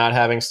 and not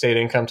having state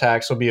income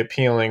tax will be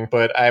appealing.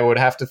 But I would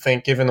have to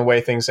think, given the way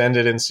things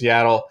ended in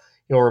Seattle,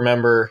 you'll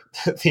remember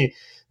the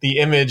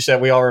image that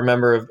we all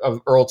remember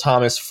of Earl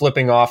Thomas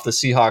flipping off the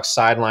Seahawks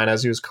sideline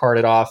as he was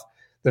carted off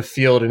the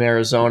field in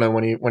Arizona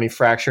when he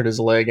fractured his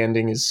leg,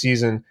 ending his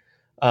season.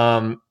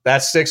 That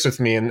sticks with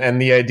me. And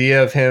the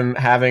idea of him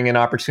having an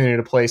opportunity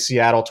to play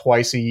Seattle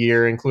twice a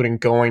year, including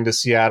going to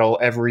Seattle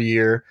every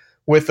year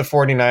with the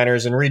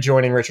 49ers and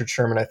rejoining Richard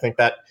Sherman, I think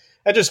that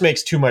just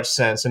makes too much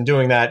sense. And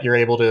doing that, you're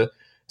able to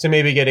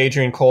maybe get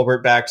Adrian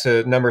Colbert back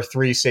to number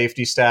 3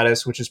 safety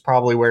status, which is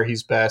probably where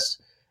he's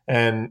best.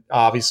 And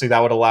obviously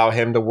that would allow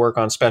him to work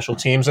on special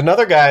teams.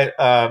 Another guy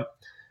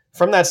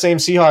from that same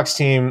Seahawks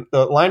team,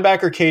 the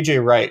linebacker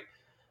KJ Wright,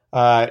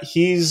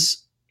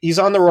 he's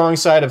on the wrong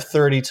side of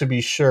 30 to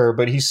be sure,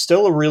 but he's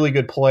still a really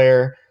good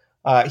player.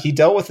 He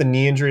dealt with a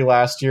knee injury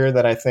last year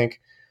that I think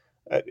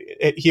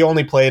he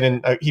only played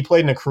in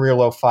a career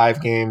low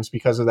 5 games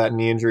because of that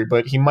knee injury,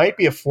 but he might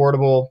be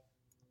affordable.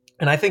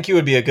 And I think he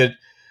would be a good,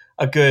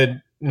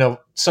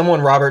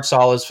 someone Robert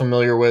Saleh is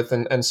familiar with,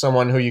 and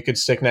someone who you could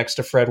stick next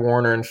to Fred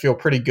Warner and feel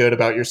pretty good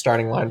about your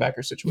starting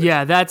linebacker situation.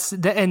 Yeah,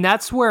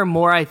 that's where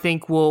more I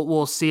think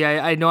we'll see.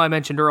 I know I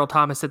mentioned Earl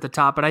Thomas at the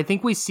top, but I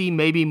think we see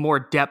maybe more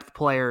depth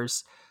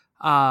players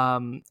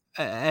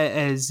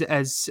as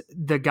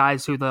the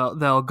guys who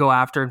they'll go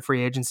after in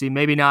free agency.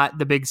 Maybe not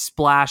the big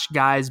splash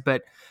guys,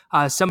 but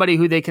somebody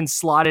who they can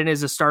slot in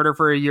as a starter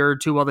for a year or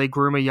two while they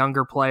groom a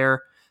younger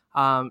player.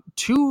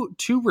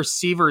 Two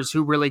receivers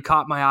who really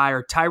caught my eye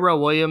are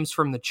Tyrell Williams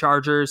from the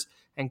Chargers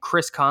and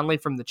Chris Conley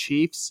from the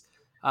Chiefs.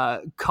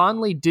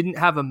 Conley didn't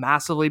have a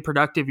massively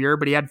productive year,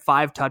 but he had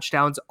 5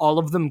 touchdowns. All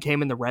of them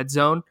came in the red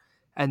zone.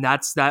 And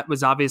that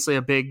was obviously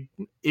a big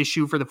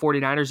issue for the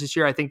 49ers this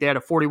year. I think they had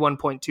a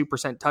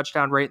 41.2%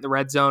 touchdown rate in the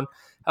red zone.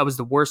 That was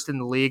the worst in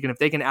the league. And if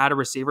they can add a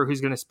receiver who's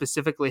going to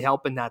specifically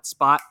help in that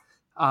spot,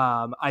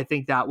 I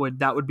think that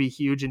would be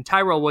huge. And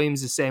Tyrell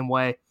Williams the same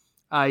way.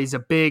 He's a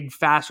big,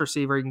 fast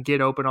receiver. He can get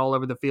open all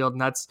over the field.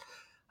 And that's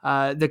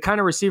the kind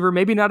of receiver,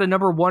 maybe not a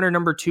number 1 or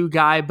number 2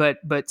 guy,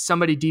 but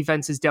somebody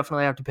defenses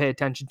definitely have to pay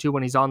attention to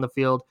when he's on the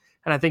field.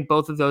 And I think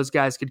both of those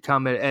guys could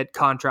come at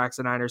contracts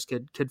the Niners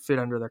could fit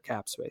under their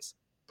cap space.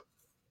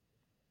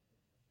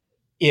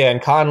 Yeah,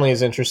 and Conley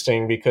is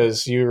interesting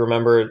because you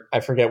remember, I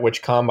forget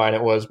which combine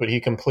it was, but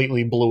he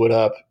completely blew it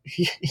up.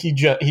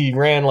 He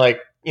ran like,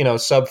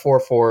 sub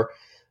 4.4,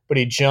 but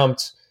he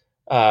jumped,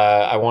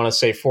 I want to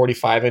say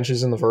 45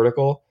 inches in the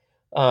vertical.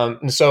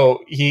 And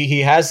so he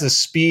has the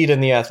speed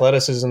and the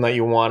athleticism that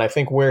you want. I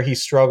think where he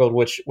struggled,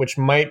 which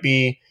might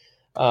be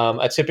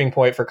a tipping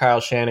point for Kyle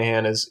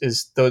Shanahan,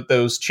 is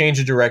those change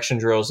of direction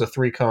drills, the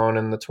 3-cone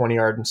and the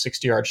 20-yard and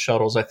 60-yard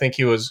shuttles. I think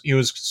he was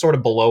sort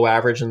of below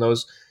average in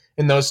those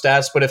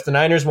stats. But if the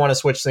Niners want to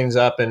switch things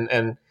up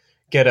and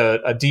get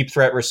a deep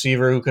threat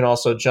receiver who can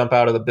also jump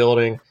out of the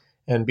building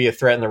and be a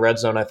threat in the red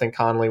zone, I think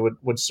Conley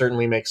would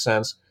certainly make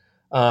sense.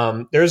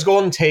 There's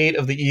Golden Tate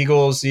of the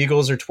Eagles. The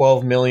Eagles are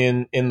 $12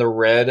 million in the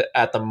red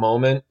at the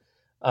moment.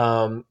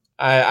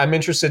 I'm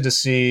interested to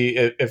see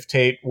if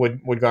Tate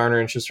would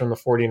garner interest from the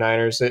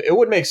 49ers. It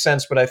would make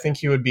sense, but I think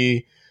he would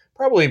be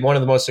probably one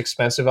of the most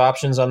expensive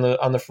options on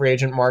the free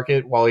agent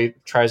market while he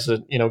tries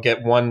to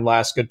get one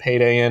last good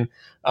payday in.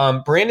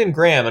 Brandon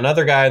Graham,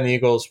 another guy in the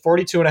Eagles,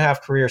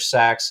 42.5 career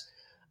sacks.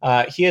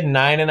 He had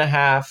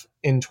 9.5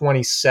 in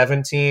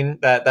 2017.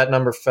 That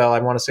number fell. I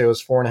want to say it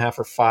was 4.5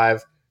 or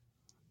 5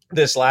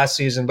 this last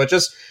season, but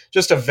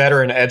just a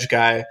veteran edge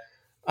guy.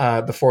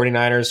 The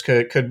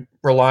 49ers could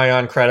rely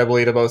on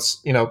credibly to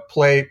both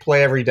play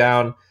every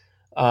down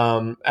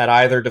at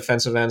either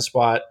defensive end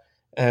spot,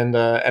 and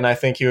I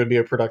think he would be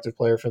a productive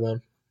player for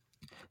them.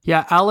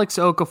 Yeah, Alex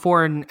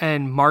Okafor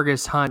and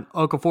Margus Hunt.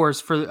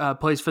 Okafor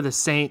plays for the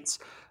Saints.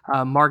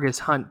 Margus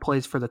Hunt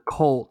plays for the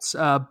Colts.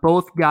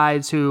 Both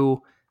guys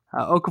who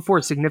Okafor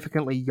is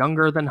significantly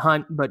younger than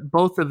Hunt, but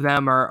both of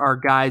them are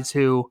guys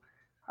who,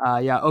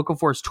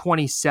 Okafor is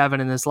 27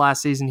 in this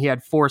last season. He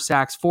had 4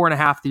 sacks,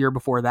 4.5 the year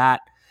before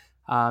that.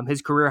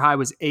 His career high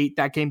was 8.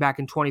 That came back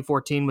in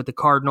 2014 with the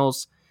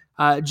Cardinals.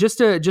 Just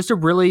a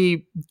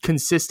really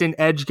consistent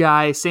edge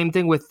guy. Same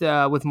thing with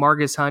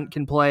Margus Hunt,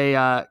 can play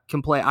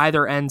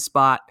either end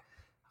spot.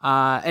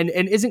 And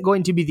isn't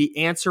going to be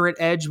the answer at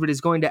edge, but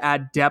is going to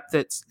add depth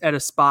at a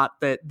spot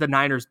that the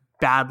Niners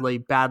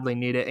badly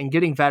need it. And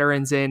getting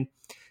veterans in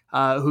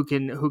who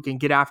can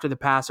get after the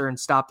passer and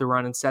stop the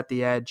run and set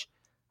the edge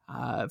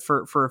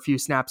for a few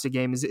snaps a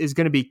game is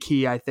going to be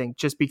key, I think,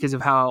 just because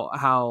of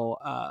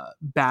how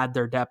bad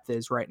their depth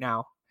is right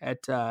now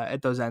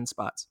at those end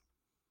spots.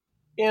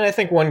 And I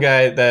think one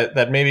guy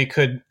that maybe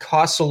could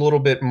cost a little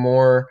bit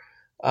more,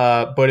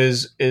 but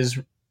is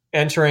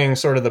entering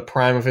sort of the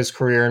prime of his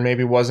career and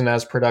maybe wasn't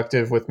as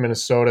productive with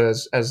Minnesota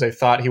as they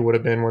thought he would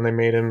have been when they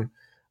made him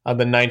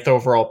the 9th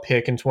overall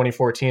pick in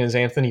 2014 is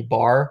Anthony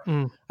Barr.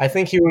 I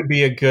think he would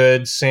be a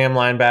good Sam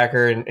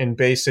linebacker in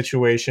base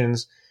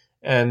situations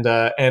and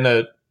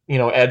a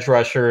edge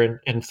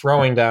rusher in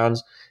throwing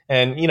downs.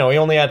 And he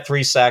only had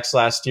 3 sacks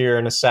last year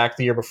and a sack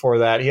the year before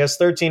that. He has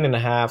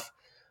 13.5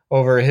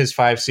 over his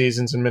 5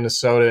 seasons in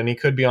Minnesota, and he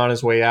could be on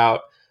his way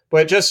out.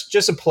 But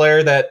just a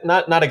player that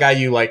not a guy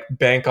you like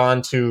bank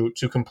on to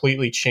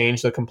completely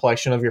change the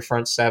complexion of your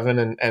front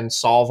seven and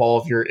solve all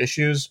of your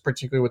issues,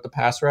 particularly with the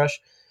pass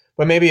rush.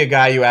 But maybe a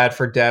guy you add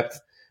for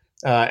depth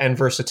and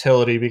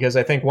versatility, because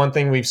I think one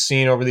thing we've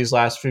seen over these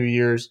last few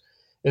years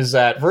is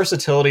that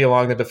versatility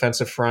along the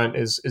defensive front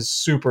is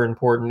super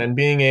important, and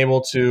being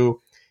able to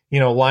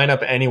line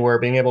up anywhere,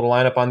 being able to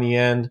line up on the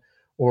end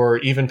or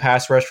even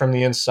pass rush from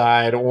the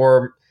inside,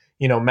 or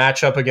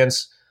match up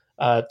against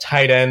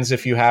tight ends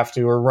if you have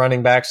to, or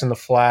running backs in the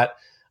flat.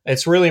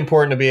 It's really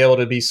important to be able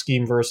to be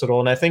scheme versatile.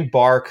 And I think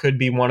Barr could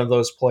be one of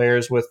those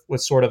players with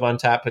sort of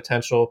untapped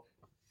potential.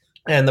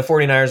 And the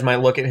 49ers might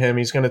look at him.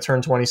 He's going to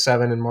turn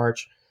 27 in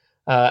March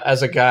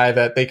as a guy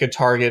that they could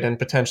target and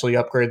potentially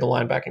upgrade the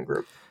linebacking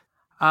group.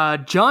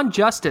 John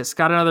Justice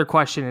got another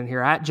question in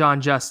here at John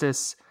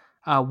Justice.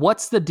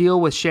 What's the deal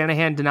with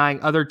Shanahan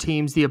denying other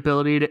teams the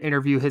ability to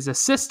interview his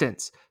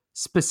assistants,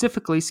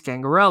 specifically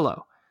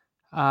Scangarello?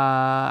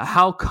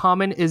 How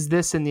common is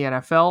this in the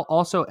NFL?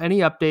 Also, any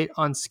update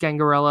on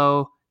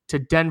Scangarello to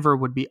Denver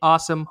would be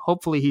awesome.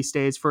 Hopefully he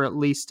stays for at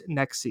least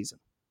next season.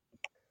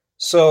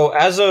 So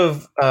as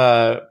of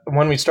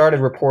when we started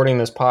reporting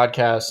this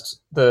podcast,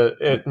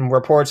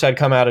 reports had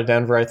come out of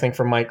Denver, I think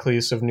from Mike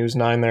Cleese of News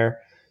 9 there,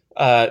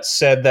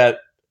 said that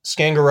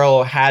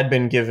Scangarello had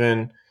been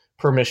given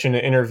permission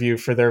to interview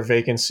for their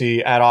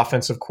vacancy at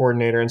offensive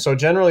coordinator. And so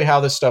generally how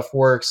this stuff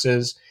works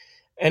is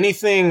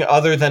anything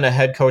other than a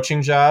head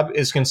coaching job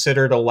is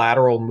considered a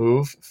lateral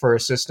move for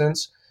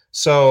assistants.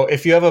 So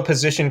if you have a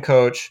position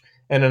coach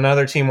and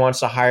another team wants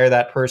to hire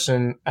that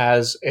person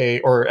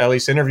or at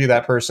least interview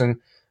that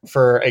person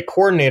for a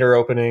coordinator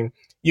opening,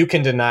 you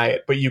can deny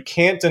it, but you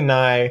can't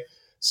deny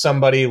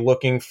somebody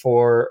looking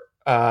for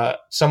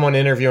someone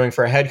interviewing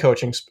for a head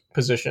coaching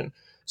position.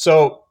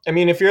 So, I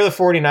mean, if you're the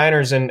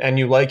 49ers and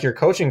you like your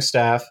coaching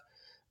staff,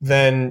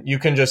 then you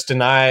can just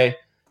deny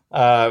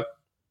other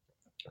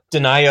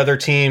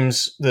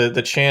teams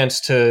the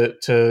chance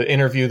to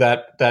interview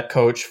that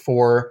coach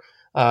for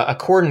a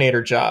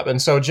coordinator job.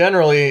 And so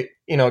generally,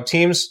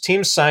 teams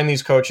sign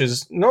these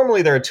coaches.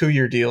 Normally they're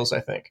 2-year deals,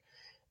 I think.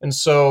 And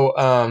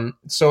so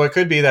it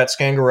could be that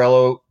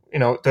Scangarello,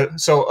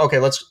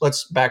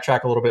 let's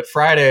backtrack a little bit.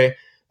 Friday,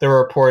 there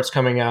were reports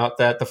coming out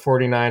that the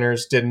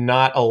 49ers did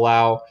not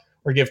allow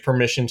or give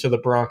permission to the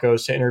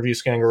Broncos to interview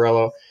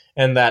Scangarello.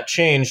 And that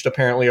changed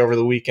apparently over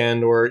the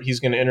weekend, or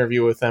he's going to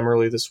interview with them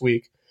early this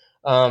week.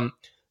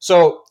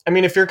 So, I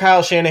mean, if you're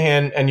Kyle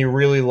Shanahan and you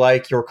really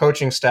like your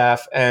coaching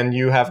staff and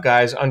you have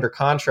guys under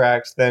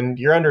contract, then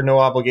you're under no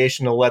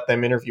obligation to let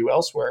them interview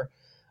elsewhere.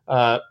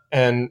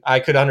 And I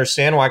could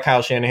understand why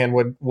Kyle Shanahan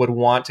would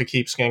want to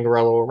keep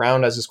Scangarello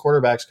around as his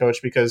quarterback's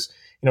coach, because,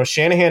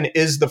 Shanahan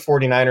is the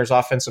 49ers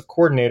offensive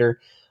coordinator.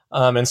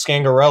 And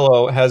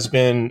Scangarello has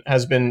been,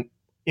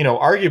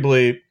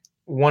 arguably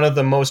one of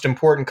the most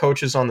important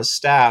coaches on the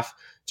staff,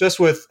 just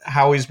with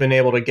how he's been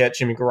able to get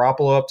Jimmy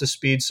Garoppolo up to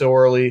speed so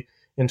early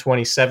in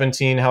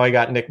 2017, how he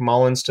got Nick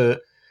Mullins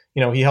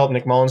he helped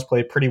Nick Mullins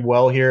play pretty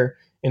well here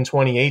in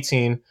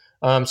 2018.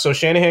 So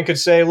Shanahan could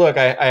say, look,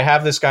 I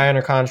have this guy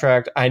under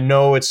contract. I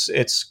know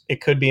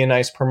it could be a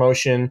nice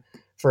promotion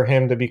for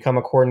him to become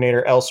a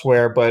coordinator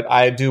elsewhere, but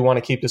I do want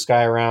to keep this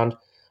guy around.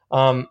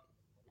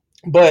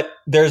 But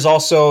there's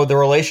also the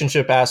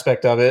relationship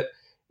aspect of it,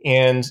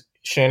 and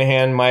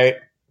Shanahan might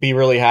be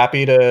really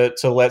happy to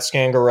let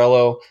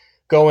Scangarello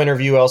go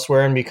interview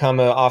elsewhere and become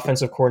an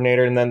offensive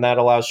coordinator, and then that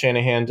allows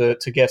Shanahan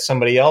to get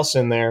somebody else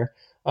in there.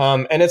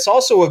 And it's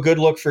also a good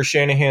look for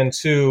Shanahan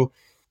to,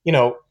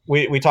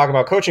 we talk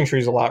about coaching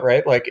trees a lot,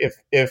 right? Like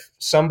if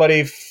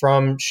somebody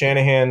from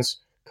Shanahan's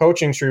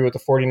coaching tree with the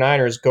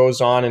 49ers goes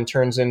on and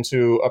turns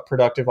into a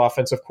productive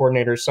offensive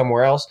coordinator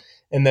somewhere else,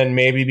 and then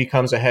maybe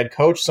becomes a head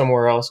coach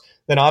somewhere else,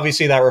 then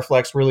obviously that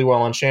reflects really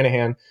well on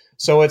Shanahan.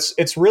 So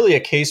it's really a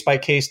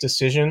case-by-case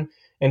decision.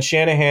 And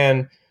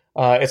Shanahan,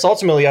 it's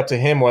ultimately up to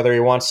him whether he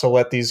wants to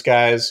let these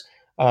guys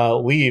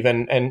leave.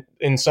 And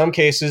in some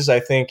cases,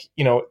 I think,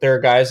 there are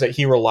guys that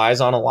he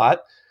relies on a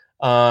lot,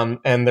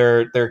 and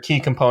they're key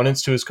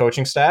components to his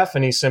coaching staff.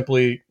 And he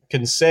simply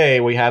can say,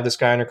 we have this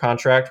guy under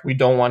contract. We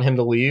don't want him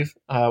to leave.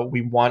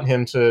 We want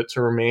him to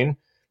remain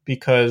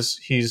because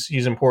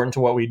he's important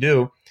to what we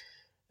do.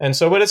 And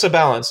so, but it's a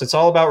balance. It's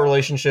all about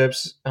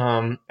relationships,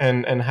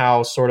 and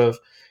how sort of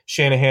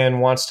Shanahan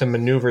wants to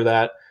maneuver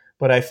that.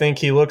 But I think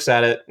he looks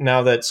at it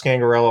now that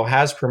Scangarello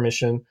has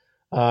permission,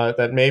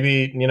 that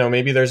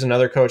maybe there's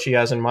another coach he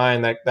has in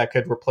mind that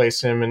could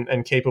replace him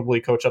and capably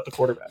coach up the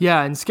quarterback.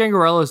 Yeah, and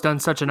Scangarello's done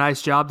such a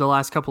nice job the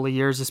last couple of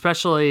years,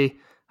 especially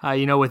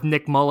with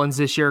Nick Mullins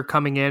this year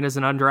coming in as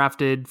an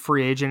undrafted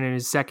free agent in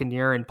his second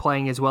year and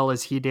playing as well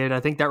as he did. I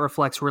think that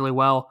reflects really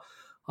well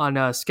on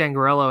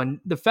Scangarello. And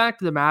the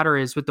fact of the matter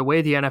is, with the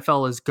way the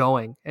NFL is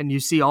going, and you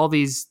see all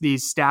these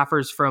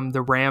staffers from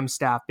the Rams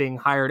staff being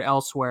hired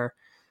elsewhere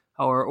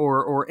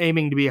or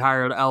aiming to be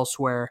hired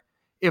elsewhere,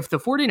 if the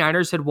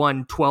 49ers had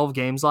won 12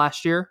 games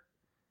last year,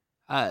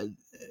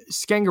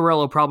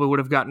 Scangarello probably would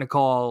have gotten a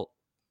call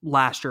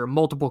last year,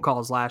 multiple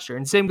calls last year.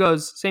 And same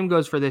goes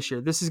for this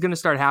year. This is going to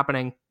start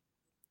happening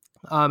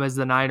as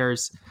the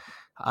Niners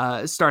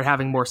start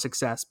having more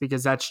success,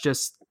 because that's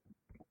just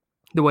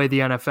the way the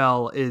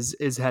NFL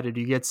is headed.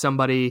 You get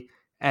somebody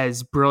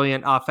as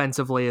brilliant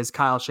offensively as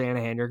Kyle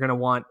Shanahan, you're going to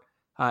want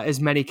as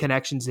many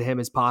connections to him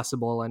as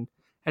possible. And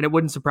it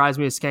wouldn't surprise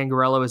me if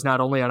Scangarello is not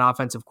only an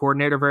offensive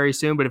coordinator very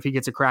soon, but if he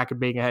gets a crack at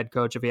being a head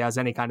coach, if he has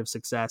any kind of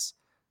success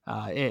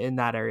in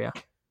that area.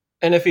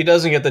 And if he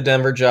doesn't get the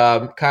Denver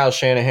job, Kyle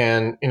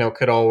Shanahan,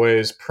 could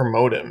always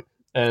promote him,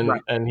 and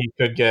he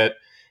could get,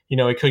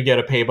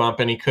 a pay bump,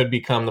 and he could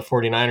become the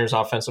 49ers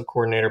offensive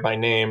coordinator by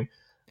name.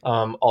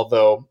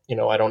 Although,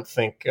 I don't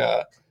think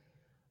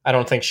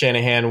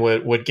Shanahan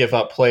would give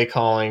up play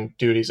calling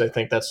duties. I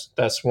think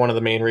that's one of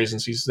the main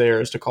reasons he's there,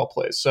 is to call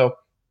plays. So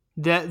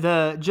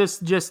there's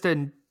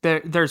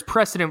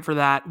precedent for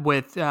that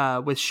with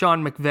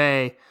Sean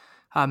McVay,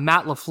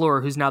 Matt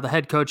LaFleur, who's now the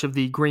head coach of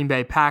the Green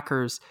Bay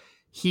Packers.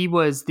 He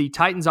was the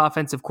Titans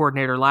offensive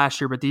coordinator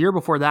last year, but the year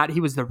before that, he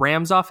was the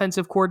Rams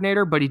offensive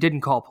coordinator, but he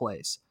didn't call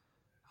plays.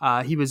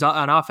 He was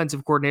an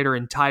offensive coordinator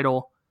in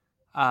title.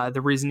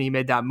 The reason he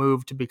made that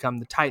move to become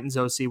the Titans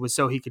OC was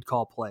so he could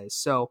call plays.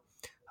 So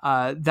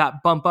that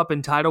bump up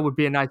in title would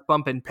be a nice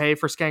bump in pay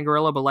for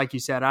Scangarello, but like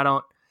you said, I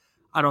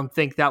don't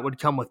think that would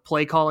come with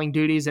play calling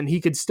duties, and he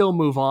could still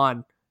move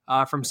on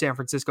from San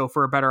Francisco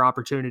for a better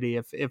opportunity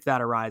if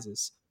that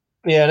arises.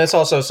 Yeah, and it's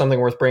also something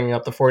worth bringing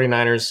up. The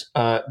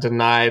 49ers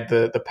denied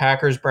the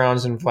Packers,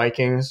 Browns, and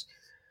Vikings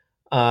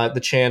the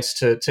chance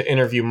to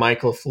interview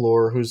Mike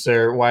LaFleur, who's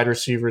their wide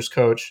receivers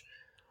coach.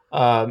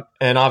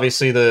 And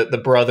obviously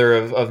the brother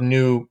of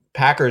new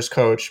Packers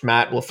coach,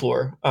 Matt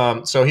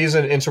LaFleur. So he's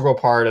an integral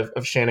part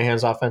of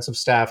Shanahan's offensive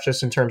staff,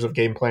 just in terms of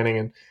game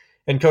planning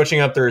and coaching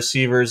up the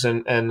receivers.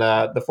 And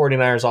the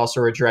 49ers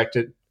also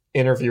rejected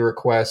interview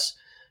requests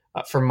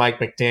from Mike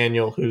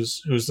McDaniel,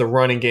 who's the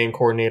running game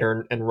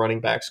coordinator and running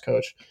backs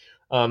coach.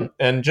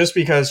 And just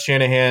because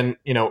Shanahan,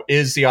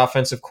 is the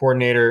offensive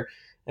coordinator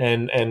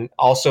and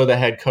also the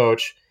head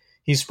coach,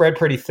 he's spread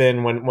pretty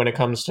thin when it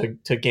comes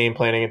to game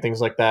planning and things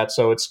like that.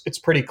 So it's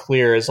pretty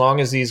clear, as long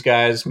as these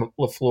guys,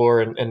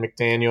 LaFleur and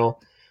McDaniel,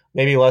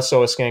 maybe less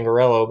so with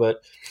Scangarello,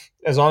 but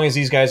as long as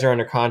these guys are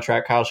under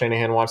contract, Kyle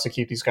Shanahan wants to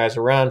keep these guys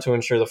around to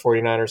ensure the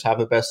 49ers have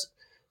the best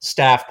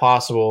staff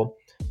possible.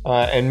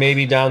 And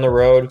maybe down the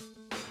road,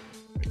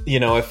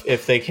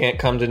 if they can't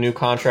come to new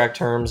contract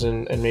terms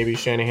and maybe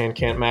Shanahan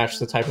can't match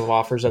the type of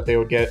offers that they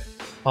would get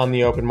on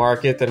the open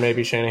market, then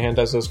maybe Shanahan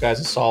does those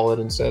guys a solid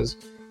and says,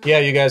 yeah,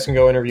 you guys can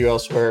go interview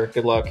elsewhere.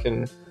 Good luck.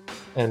 And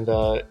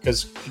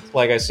because,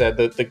 like I said,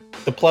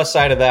 the plus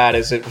side of that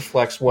is it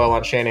reflects well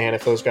on Shanahan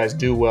if those guys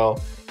do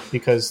well,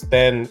 because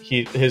then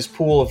his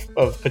pool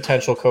of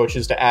potential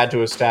coaches to add to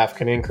his staff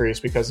can increase,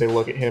 because they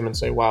look at him and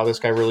say, wow, this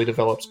guy really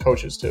develops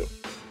coaches too.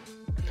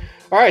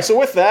 All right, so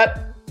with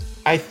that,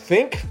 I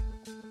think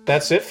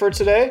that's it for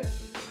today.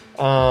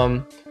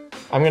 I'm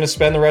going to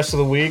spend the rest of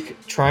the week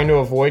trying to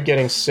avoid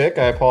getting sick.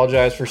 I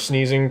apologize for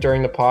sneezing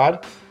during the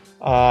pod.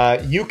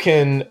 You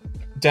can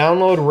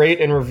download, rate,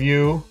 and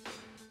review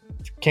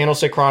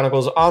Candlestick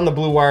Chronicles on the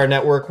Blue Wire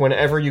Network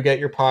whenever you get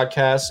your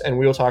podcasts, and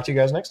we will talk to you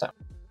guys next time.